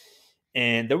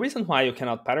 And the reason why you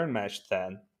cannot pattern match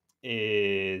that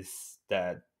is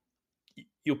that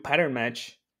you pattern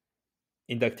match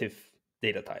inductive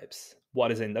data types.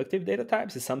 What is inductive data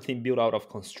types? Is something built out of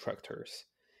constructors.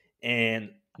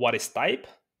 And what is type?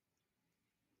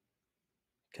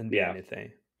 Can be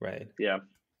anything, right? Yeah.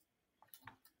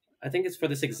 I think it's for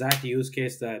this exact use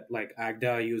case that like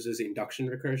Agda uses induction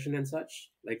recursion and such.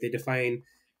 Like they define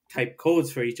type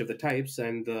codes for each of the types,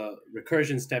 and the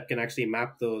recursion step can actually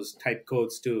map those type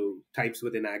codes to types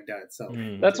within Agda itself.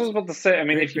 That's what I was about to say. I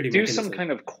mean, if you do some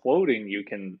kind of quoting, you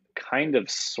can kind of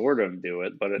sort of do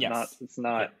it, but it's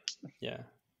not. Yeah.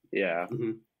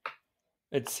 Mm-hmm.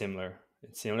 It's similar,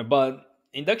 but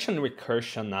induction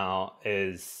recursion now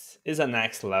is a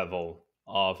next level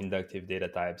of inductive data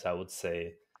types, I would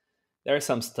say. There's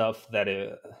some stuff that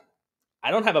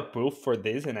I don't have a proof for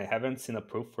this, and I haven't seen a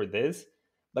proof for this,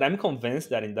 but I'm convinced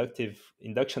that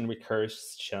induction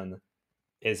recursion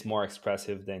is more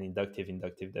expressive than inductive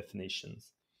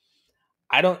definitions.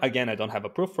 I don't have a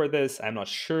proof for this. I'm not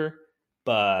sure,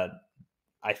 but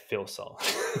I feel so.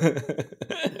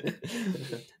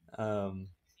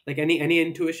 Like any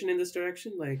intuition in this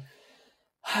direction? Like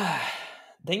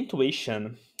the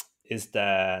intuition is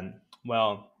that,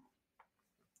 well,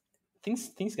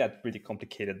 things got really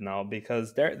complicated now,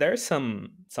 because there are some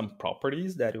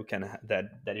properties that you can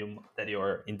that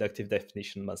your inductive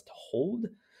definition must hold.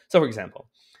 So, for example,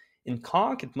 in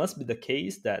Coq, it must be the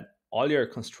case that all your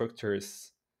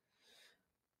constructors,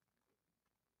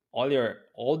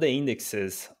 all the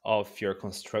indexes of your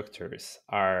constructors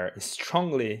are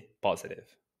strongly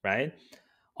positive, right?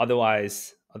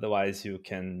 Otherwise you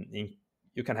can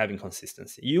have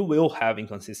inconsistency. You will have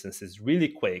inconsistencies really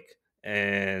quick,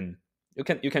 and you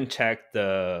can check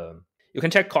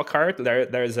Coq.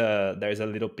 There's a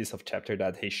little piece of chapter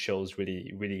that he shows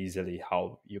really easily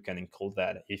how you can encode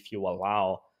that if you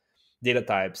allow data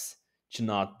types to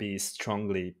not be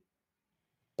strongly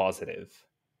positive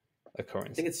I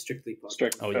occurrence. think it's strictly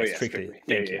positive. Strict. Oh, yeah, yeah, strictly.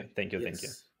 Thank you.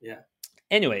 Yes. Yeah.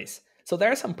 Anyways, so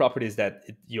there are some properties that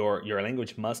your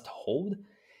language must hold.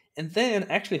 And then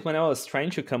actually when I was trying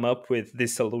to come up with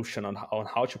this solution on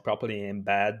how to properly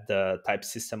embed the type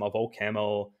system of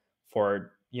OCaml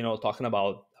for, talking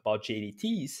about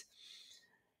JDTs,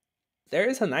 there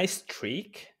is a nice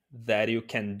trick that you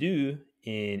can do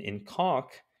in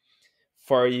Coq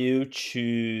for you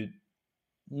to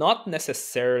not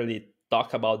necessarily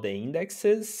talk about the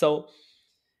indexes. So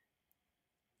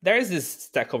there is this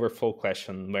Stack Overflow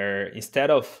question where instead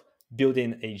of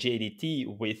building a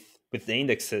JDT with the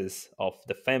indexes of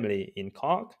the family in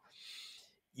Coq,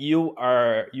 you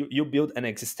build an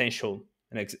existential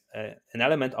an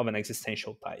element of an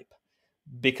existential type,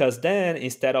 because then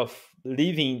instead of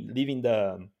leaving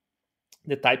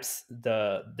the types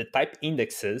the type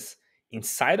indexes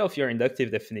inside of your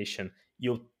inductive definition,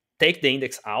 you take the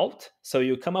index out, so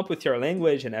you come up with your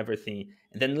language and everything,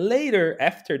 and then later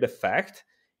after the fact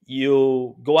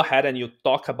you go ahead and you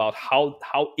talk about how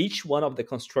each one of the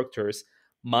constructors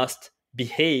must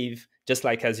behave, just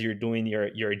like as you're doing your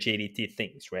JDT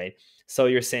things, right? So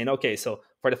you're saying, okay, so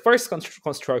for the first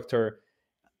constructor,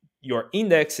 your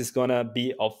index is gonna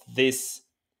be of this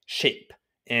shape,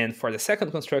 and for the second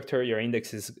constructor, your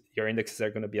indexes are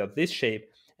going to be of this shape,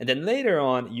 and then later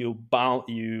on you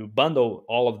bundle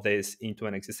all of this into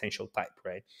an existential type,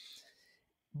 right?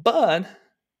 But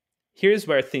here's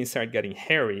where things start getting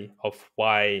hairy of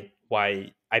why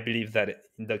I believe that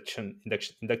inductive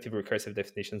recursive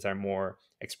definitions are more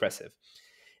expressive.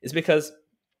 Is because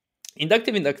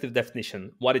inductive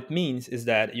definition, what it means is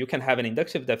that you can have an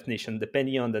inductive definition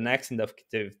depending on the next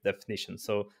inductive definition.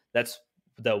 So that's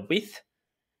the width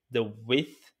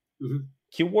Mm-hmm.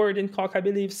 keyword in Coq, I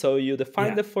believe. So you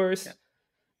define the first,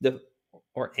 Yeah.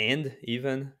 or end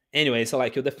even. Anyway, so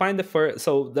like you define the first.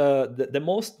 So the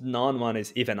most known one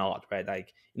is even odd, right?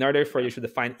 Like in order for you to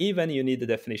define even, you need the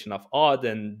definition of odd,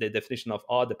 and the definition of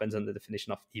odd depends on the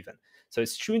definition of even. So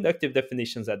it's two inductive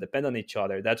definitions that depend on each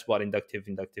other. That's what inductive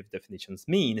definitions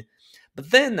mean.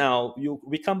 But then now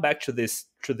we come back to this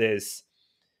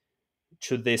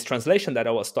translation that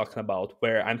I was talking about,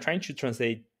 where I'm trying to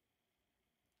translate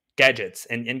gadgets,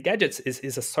 and gadgets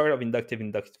is a sort of inductive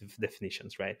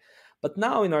definitions, right? But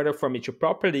now in order for me to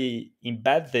properly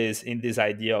embed this in this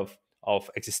idea of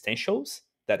existentials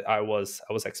that I was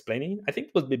explaining, I think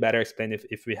it would be better explained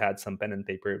if we had some pen and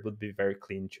paper. It would be very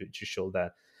clean to show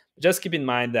that. Just keep in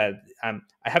mind that I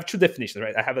have two definitions,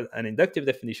 right? I have an inductive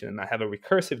definition and I have a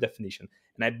recursive definition,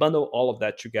 and I bundle all of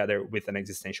that together with an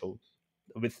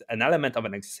element of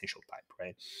an existential type,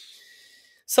 right?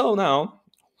 So now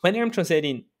when I'm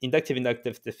translating inductive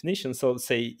definition, so let's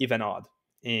say even odd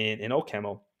in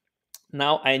OCaml,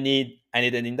 now I need an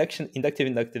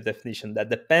inductive definition that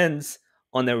depends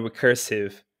on a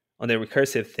recursive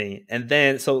thing, and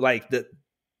then so like the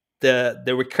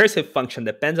recursive function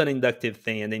depends on inductive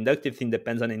thing, and the inductive thing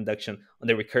depends on induction on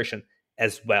the recursion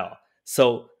as well.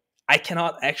 So I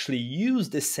cannot actually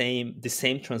use the same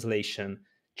translation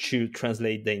to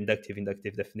translate the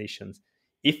inductive definitions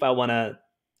if I want to,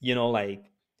 like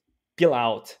peel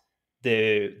out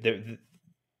the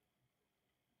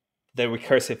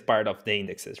recursive part of the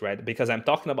indexes, right? Because I'm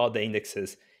talking about the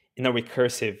indexes in a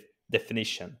recursive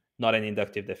definition, not an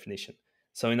inductive definition.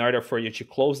 So in order for you to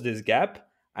close this gap,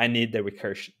 I need the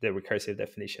recursive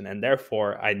definition, and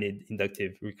therefore I need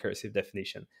inductive recursive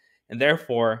definition. And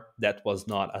therefore that was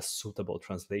not a suitable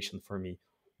translation for me,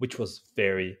 which was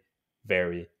very,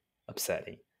 very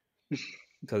upsetting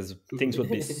because things would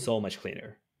be so much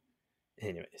cleaner.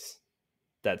 Anyways,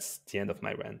 that's the end of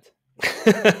my rant.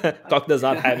 Coq does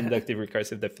not have inductive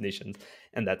recursive definitions,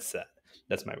 and that's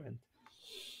my rant.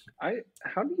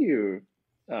 How do you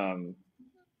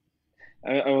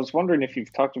I was wondering if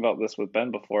you've talked about this with Ben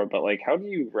before, but like how do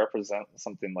you represent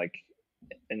something like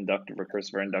inductive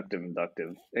recursive or inductive?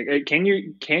 Can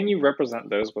you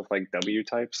represent those with like W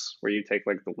types where you take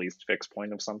like the least fixed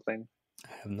point of something?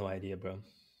 I have no idea, bro.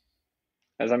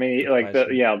 As I mean, like the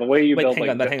way you build.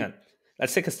 Hang on.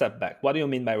 Let's take a step back. What do you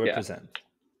mean by represent? Yeah.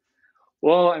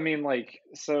 Well, I mean, like,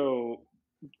 so,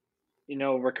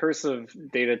 recursive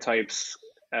data types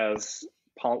as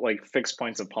like fixed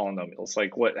points of polynomials,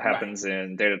 like what happens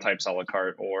in data types a la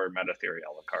carte or meta theory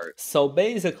a la carte. So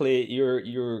basically,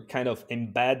 you're kind of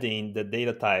embedding the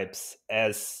data types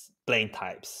as plain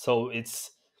types. So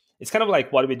it's kind of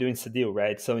like what we do in Sedil,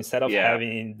 right? So instead of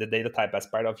having the data type as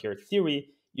part of your theory,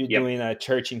 you're doing a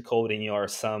church encoding or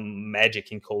some magic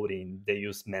encoding. They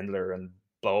use Mendler and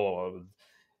blah.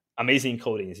 amazing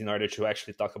encodings in order to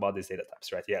actually talk about these data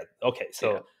types, right? Yeah. Okay.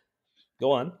 So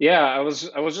go on. Yeah, I was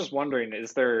just wondering,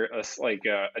 is there a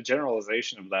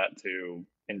generalization of that to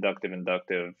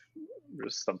inductive or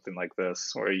something like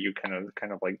this, where you kind of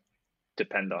like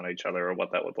depend on each other, or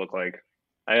what that would look like?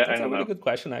 I That's a don't really know. good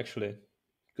question, actually.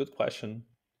 Good question.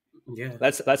 Yeah.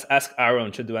 Let's ask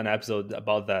Aaron to do an episode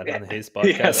about that on his Yeah,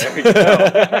 podcast. there we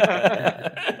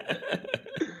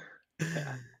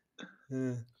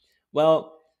go.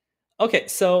 Well, okay.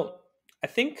 So I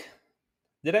think,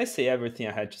 did I say everything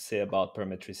I had to say about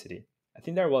parametricity? I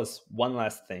think there was one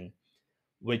last thing,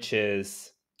 which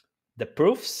is the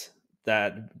proofs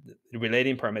that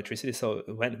relating parametricity. So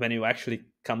when you actually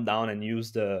come down and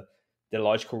use the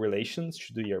logical relations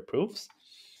to do your proofs,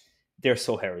 they're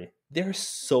so hairy. They're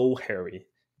so hairy.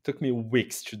 It took me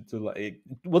weeks to do, like, it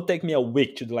would take me a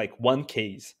week to do like one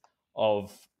case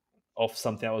of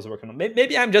something I was working on.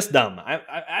 Maybe I'm just dumb. I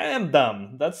am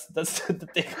dumb. That's the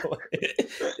takeaway.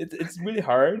 It's really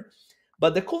hard.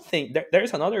 But the cool thing,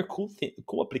 there's another cool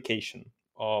application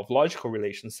of logical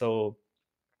relations. So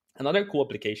another cool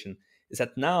application is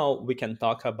that now we can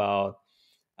talk about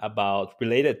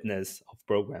relatedness of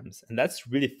programs, and that's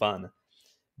really fun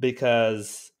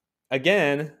because,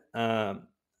 again,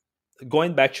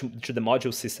 going back to the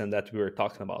module system that we were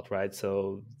talking about, right?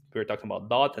 So we were talking about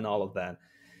dot and all of that.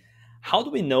 How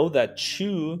do we know that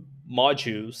two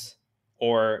modules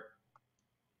or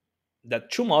that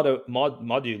two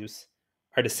modules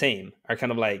are the same, are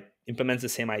kind of like implements the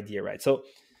same idea, right? So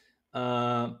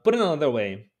put it another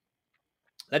way,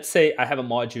 let's say I have a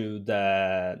module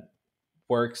that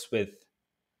works with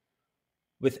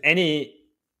any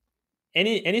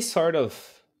sort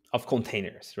of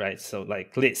containers, right? So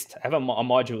like list, I have a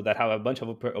module that have a bunch of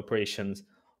operations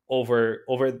over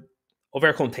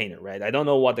a container, right? I don't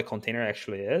know what the container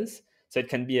actually is. So it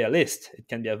can be a list, it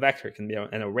can be a vector, it can be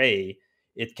an array,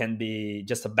 it can be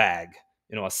just a bag,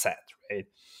 a set, right?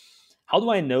 How do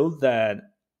I know that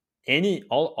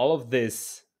all of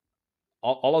this,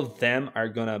 all of them are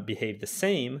gonna behave the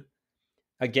same?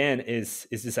 Again, is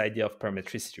this idea of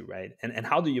parametricity, right? And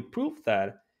how do you prove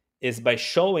that? Is by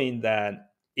showing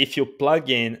that if you plug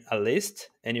in a list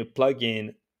and you plug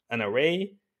in an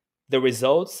array, the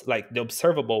results, like the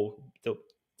observable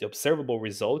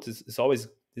result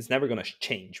is never going to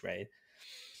change, right?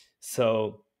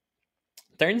 So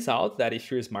turns out that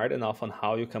if you're smart enough on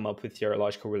how you come up with your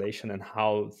logical relation and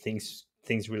how things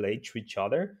relate to each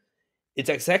other, it's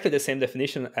exactly the same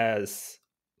definition as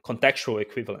contextual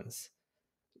equivalence,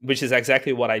 which is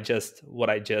exactly what I just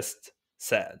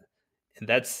said, and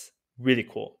that's really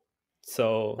cool.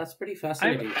 So That's pretty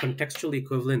fascinating. Contextual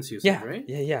equivalence, you yeah, said, right?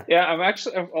 Yeah, I'm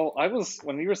actually. Well, I was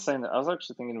when you were saying that, I was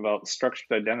actually thinking about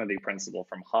structured identity principle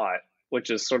from Hot, which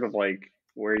is sort of like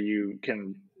where you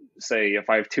can say if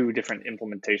I have two different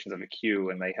implementations of a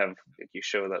queue and they have, if you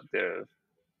show that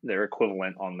they're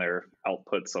equivalent on their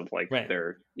outputs of like right.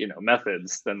 their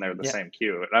methods, then they're the same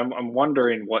queue. And I'm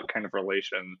wondering what kind of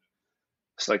relation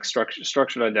it's like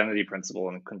structured identity principle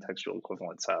and contextual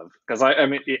equivalence have, because I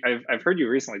mean I've heard you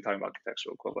recently talking about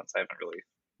contextual equivalence. I haven't really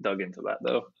dug into that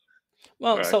though.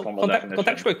 Well, so Formal definition.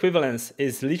 contextual equivalence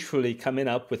is literally coming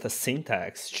up with a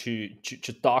syntax to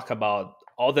talk about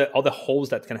all the holes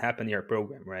that can happen in your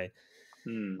program, right?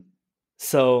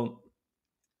 So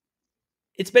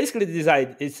it's basically this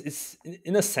idea. It's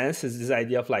in a sense is this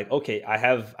idea of like, okay, I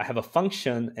have a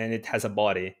function and it has a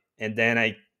body, and then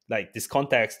I, like, this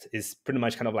context is pretty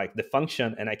much kind of like the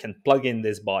function, and I can plug in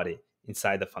this body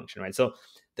inside the function, right? So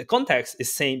the context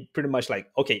is saying pretty much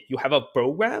like, okay, you have a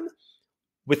program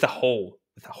with a hole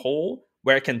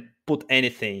where I can put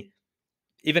anything.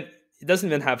 Even it doesn't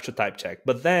even have to type check,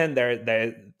 but then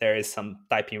there is some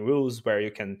typing rules where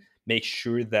you can make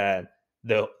sure that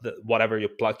the whatever you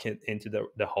plug into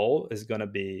the hole is gonna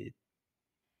be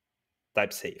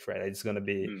type safe, right? It's gonna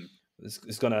be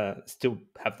it's gonna still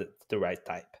have the right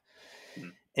type.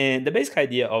 And the basic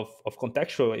idea of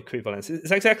contextual equivalence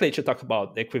is exactly to talk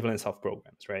about the equivalence of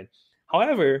programs, right?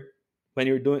 However, when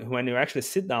you actually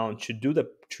sit down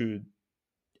to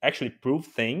actually prove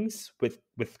things with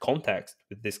context,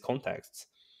 with these contexts,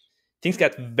 things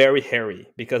get very hairy,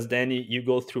 because then you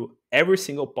go through every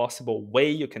single possible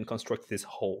way you can construct this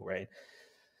whole, right?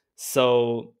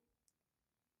 So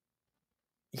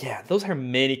yeah, those are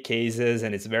many cases,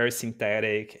 and it's very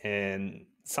synthetic, and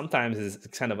sometimes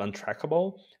it's kind of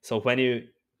untrackable. So when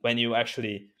you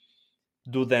actually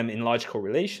do them in logical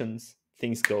relations,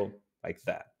 things go like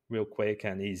that, real quick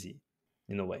and easy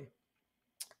in a way.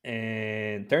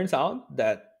 And turns out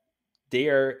that they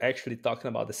are actually talking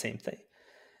about the same thing.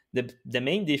 The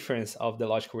main difference of the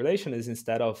logical relation is,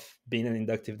 instead of being an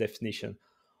inductive definition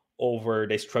over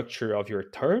the structure of your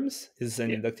terms is an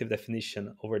inductive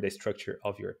definition over the structure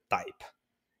of your type.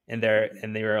 And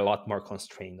they're a lot more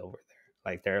constrained over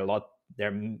there. Like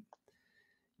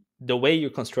the way you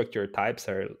construct your types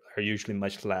are usually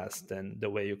much less than the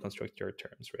way you construct your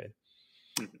terms,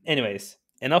 right? Anyways,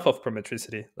 enough of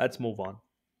parametricity. Let's move on.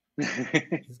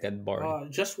 It's getting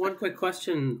boring. Just one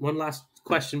last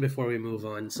question before we move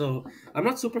on. So I'm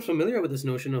not super familiar with this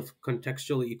notion of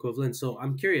contextual equivalence. So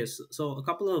I'm curious. So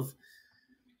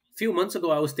few months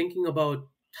ago, I was thinking about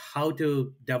how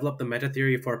to develop the meta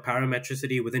theory for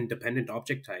parametricity within dependent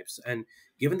object types. And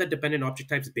given that dependent object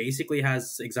types basically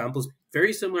has examples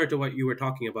very similar to what you were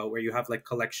talking about, where you have like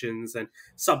collections and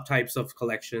subtypes of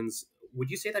collections,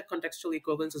 would you say that contextual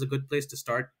equivalence is a good place to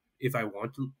start if I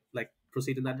want to like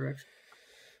proceed in that direction?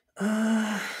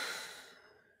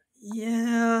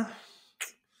 Yeah.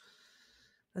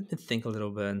 Let me think a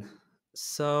little bit.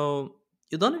 So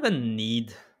you don't even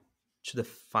need to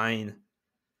define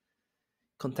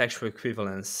contextual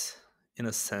equivalence in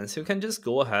a sense. You can just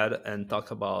go ahead and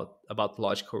talk about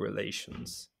logical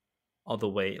relations all the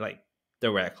way, like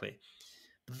directly.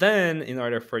 Then in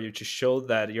order for you to show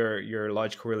that your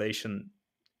logical relation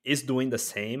is doing the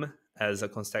same as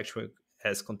contextual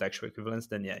equivalence,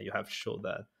 then yeah, you have to show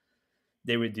that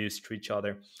they reduce to each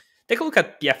other. Take a look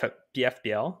at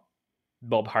PFPL,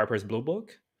 Bob Harper's Blue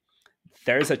Book.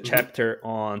 There's a chapter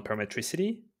on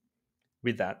parametricity.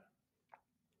 Read that.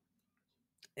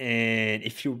 And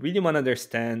if you really want to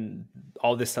understand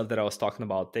all this stuff that I was talking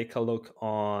about, take a look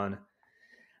on,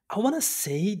 I want to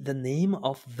say the name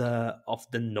of the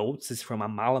notes is from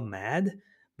Amal Ahmad,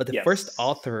 but the first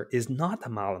author is not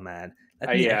Amal Ahmad.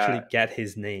 Let me actually get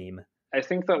his name. I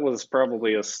think that was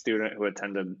probably a student who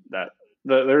attended that.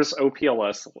 There's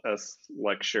OPLS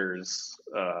lectures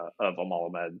of Amal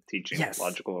Ahmad teaching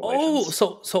logical relations.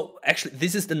 Oh, so actually,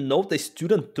 this is the note the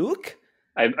student took?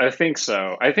 I think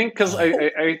so. I think because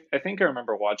I think I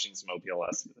remember watching some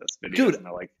OPLS videos. Dude, and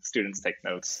like students take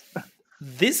notes.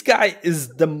 This guy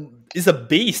is a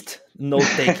beast note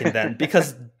taking then,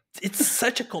 because it's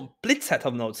such a complete set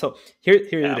of notes. So here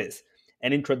it is: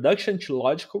 an introduction to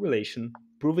logical relation,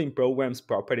 proving programs'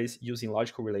 properties using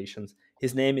logical relations.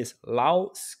 His name is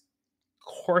Lau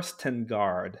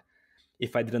Korstengard,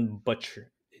 if I didn't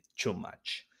butcher it too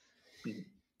much.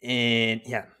 And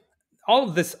yeah. All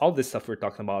this stuff we're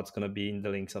talking about is going to be in the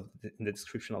links in the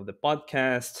description of the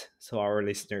podcast, so our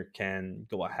listener can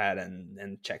go ahead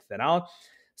and check that out.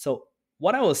 So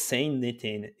what I was saying,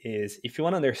 Nitin, is if you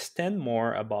want to understand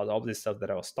more about all this stuff that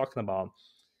I was talking about,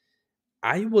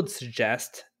 I would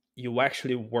suggest you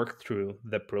actually work through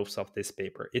the proofs of this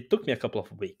paper. It took me a couple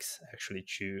of weeks actually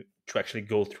to actually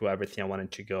go through everything I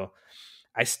wanted to go.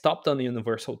 I stopped on the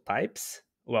universal types,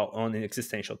 on the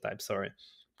existential types, sorry.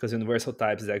 Because universal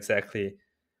types is exactly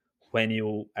when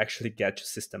you actually get to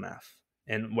system F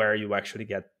and where you actually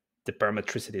get the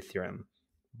parametricity theorem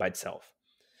by itself.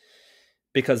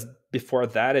 Because before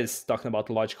that is talking about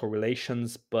logical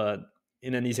relations, but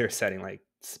in an easier setting, like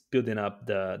building up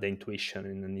the intuition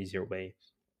in an easier way.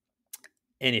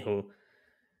 Anywho,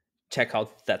 check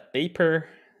out that paper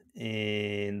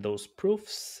and those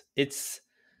proofs. It's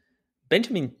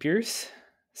Benjamin Pierce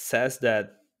says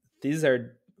that these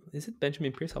are. Is it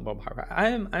Benjamin Pierce or Bob Harper?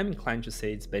 I'm inclined to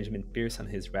say it's Benjamin Pierce, and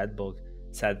his red book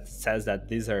says that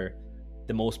these are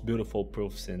the most beautiful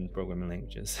proofs in programming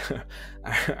languages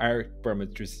are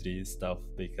parametricity stuff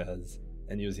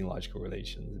and using logical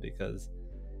relations, because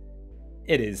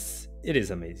it is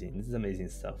amazing. This is amazing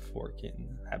stuff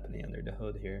happening under the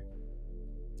hood here.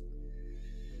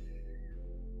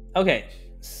 Okay.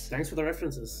 Thanks for the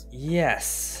references.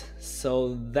 Yes.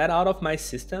 So that out of my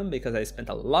system, because I spent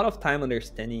a lot of time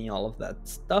understanding all of that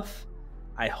stuff.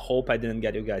 I hope I didn't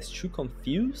get you guys too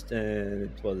confused, and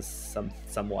it was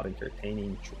somewhat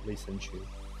entertaining to listen to.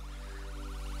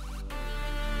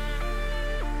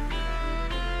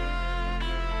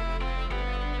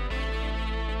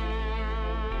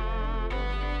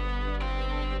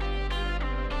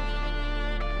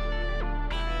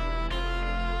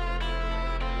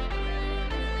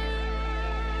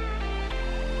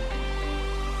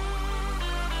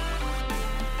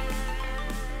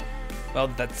 Well,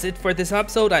 that's it for this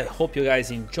episode. I hope you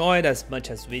guys enjoyed as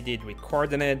much as we did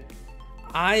recording it.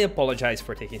 I apologize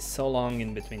for taking so long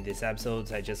in between these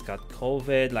episodes. I just got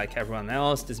COVID like everyone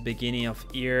else this beginning of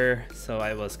year, so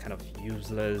I was kind of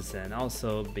useless, and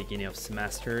also beginning of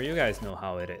semester. You guys know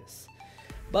how it is.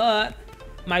 But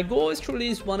my goal is to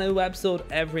release one new episode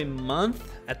every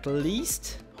month at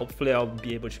least. Hopefully I'll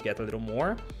be able to get a little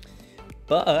more.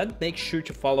 But make sure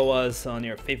to follow us on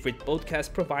your favorite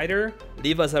podcast provider.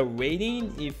 Leave us a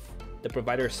rating if the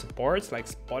provider supports, like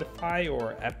Spotify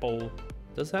or Apple.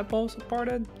 Does Apple support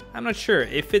it? I'm not sure.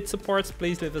 If it supports,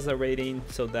 please leave us a rating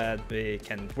so that we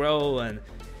can grow, and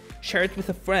share it with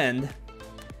a friend.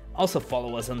 Also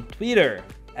follow us on Twitter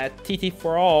at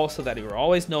TT4All so that you will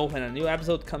always know when a new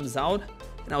episode comes out.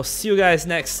 And I'll see you guys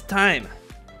next time.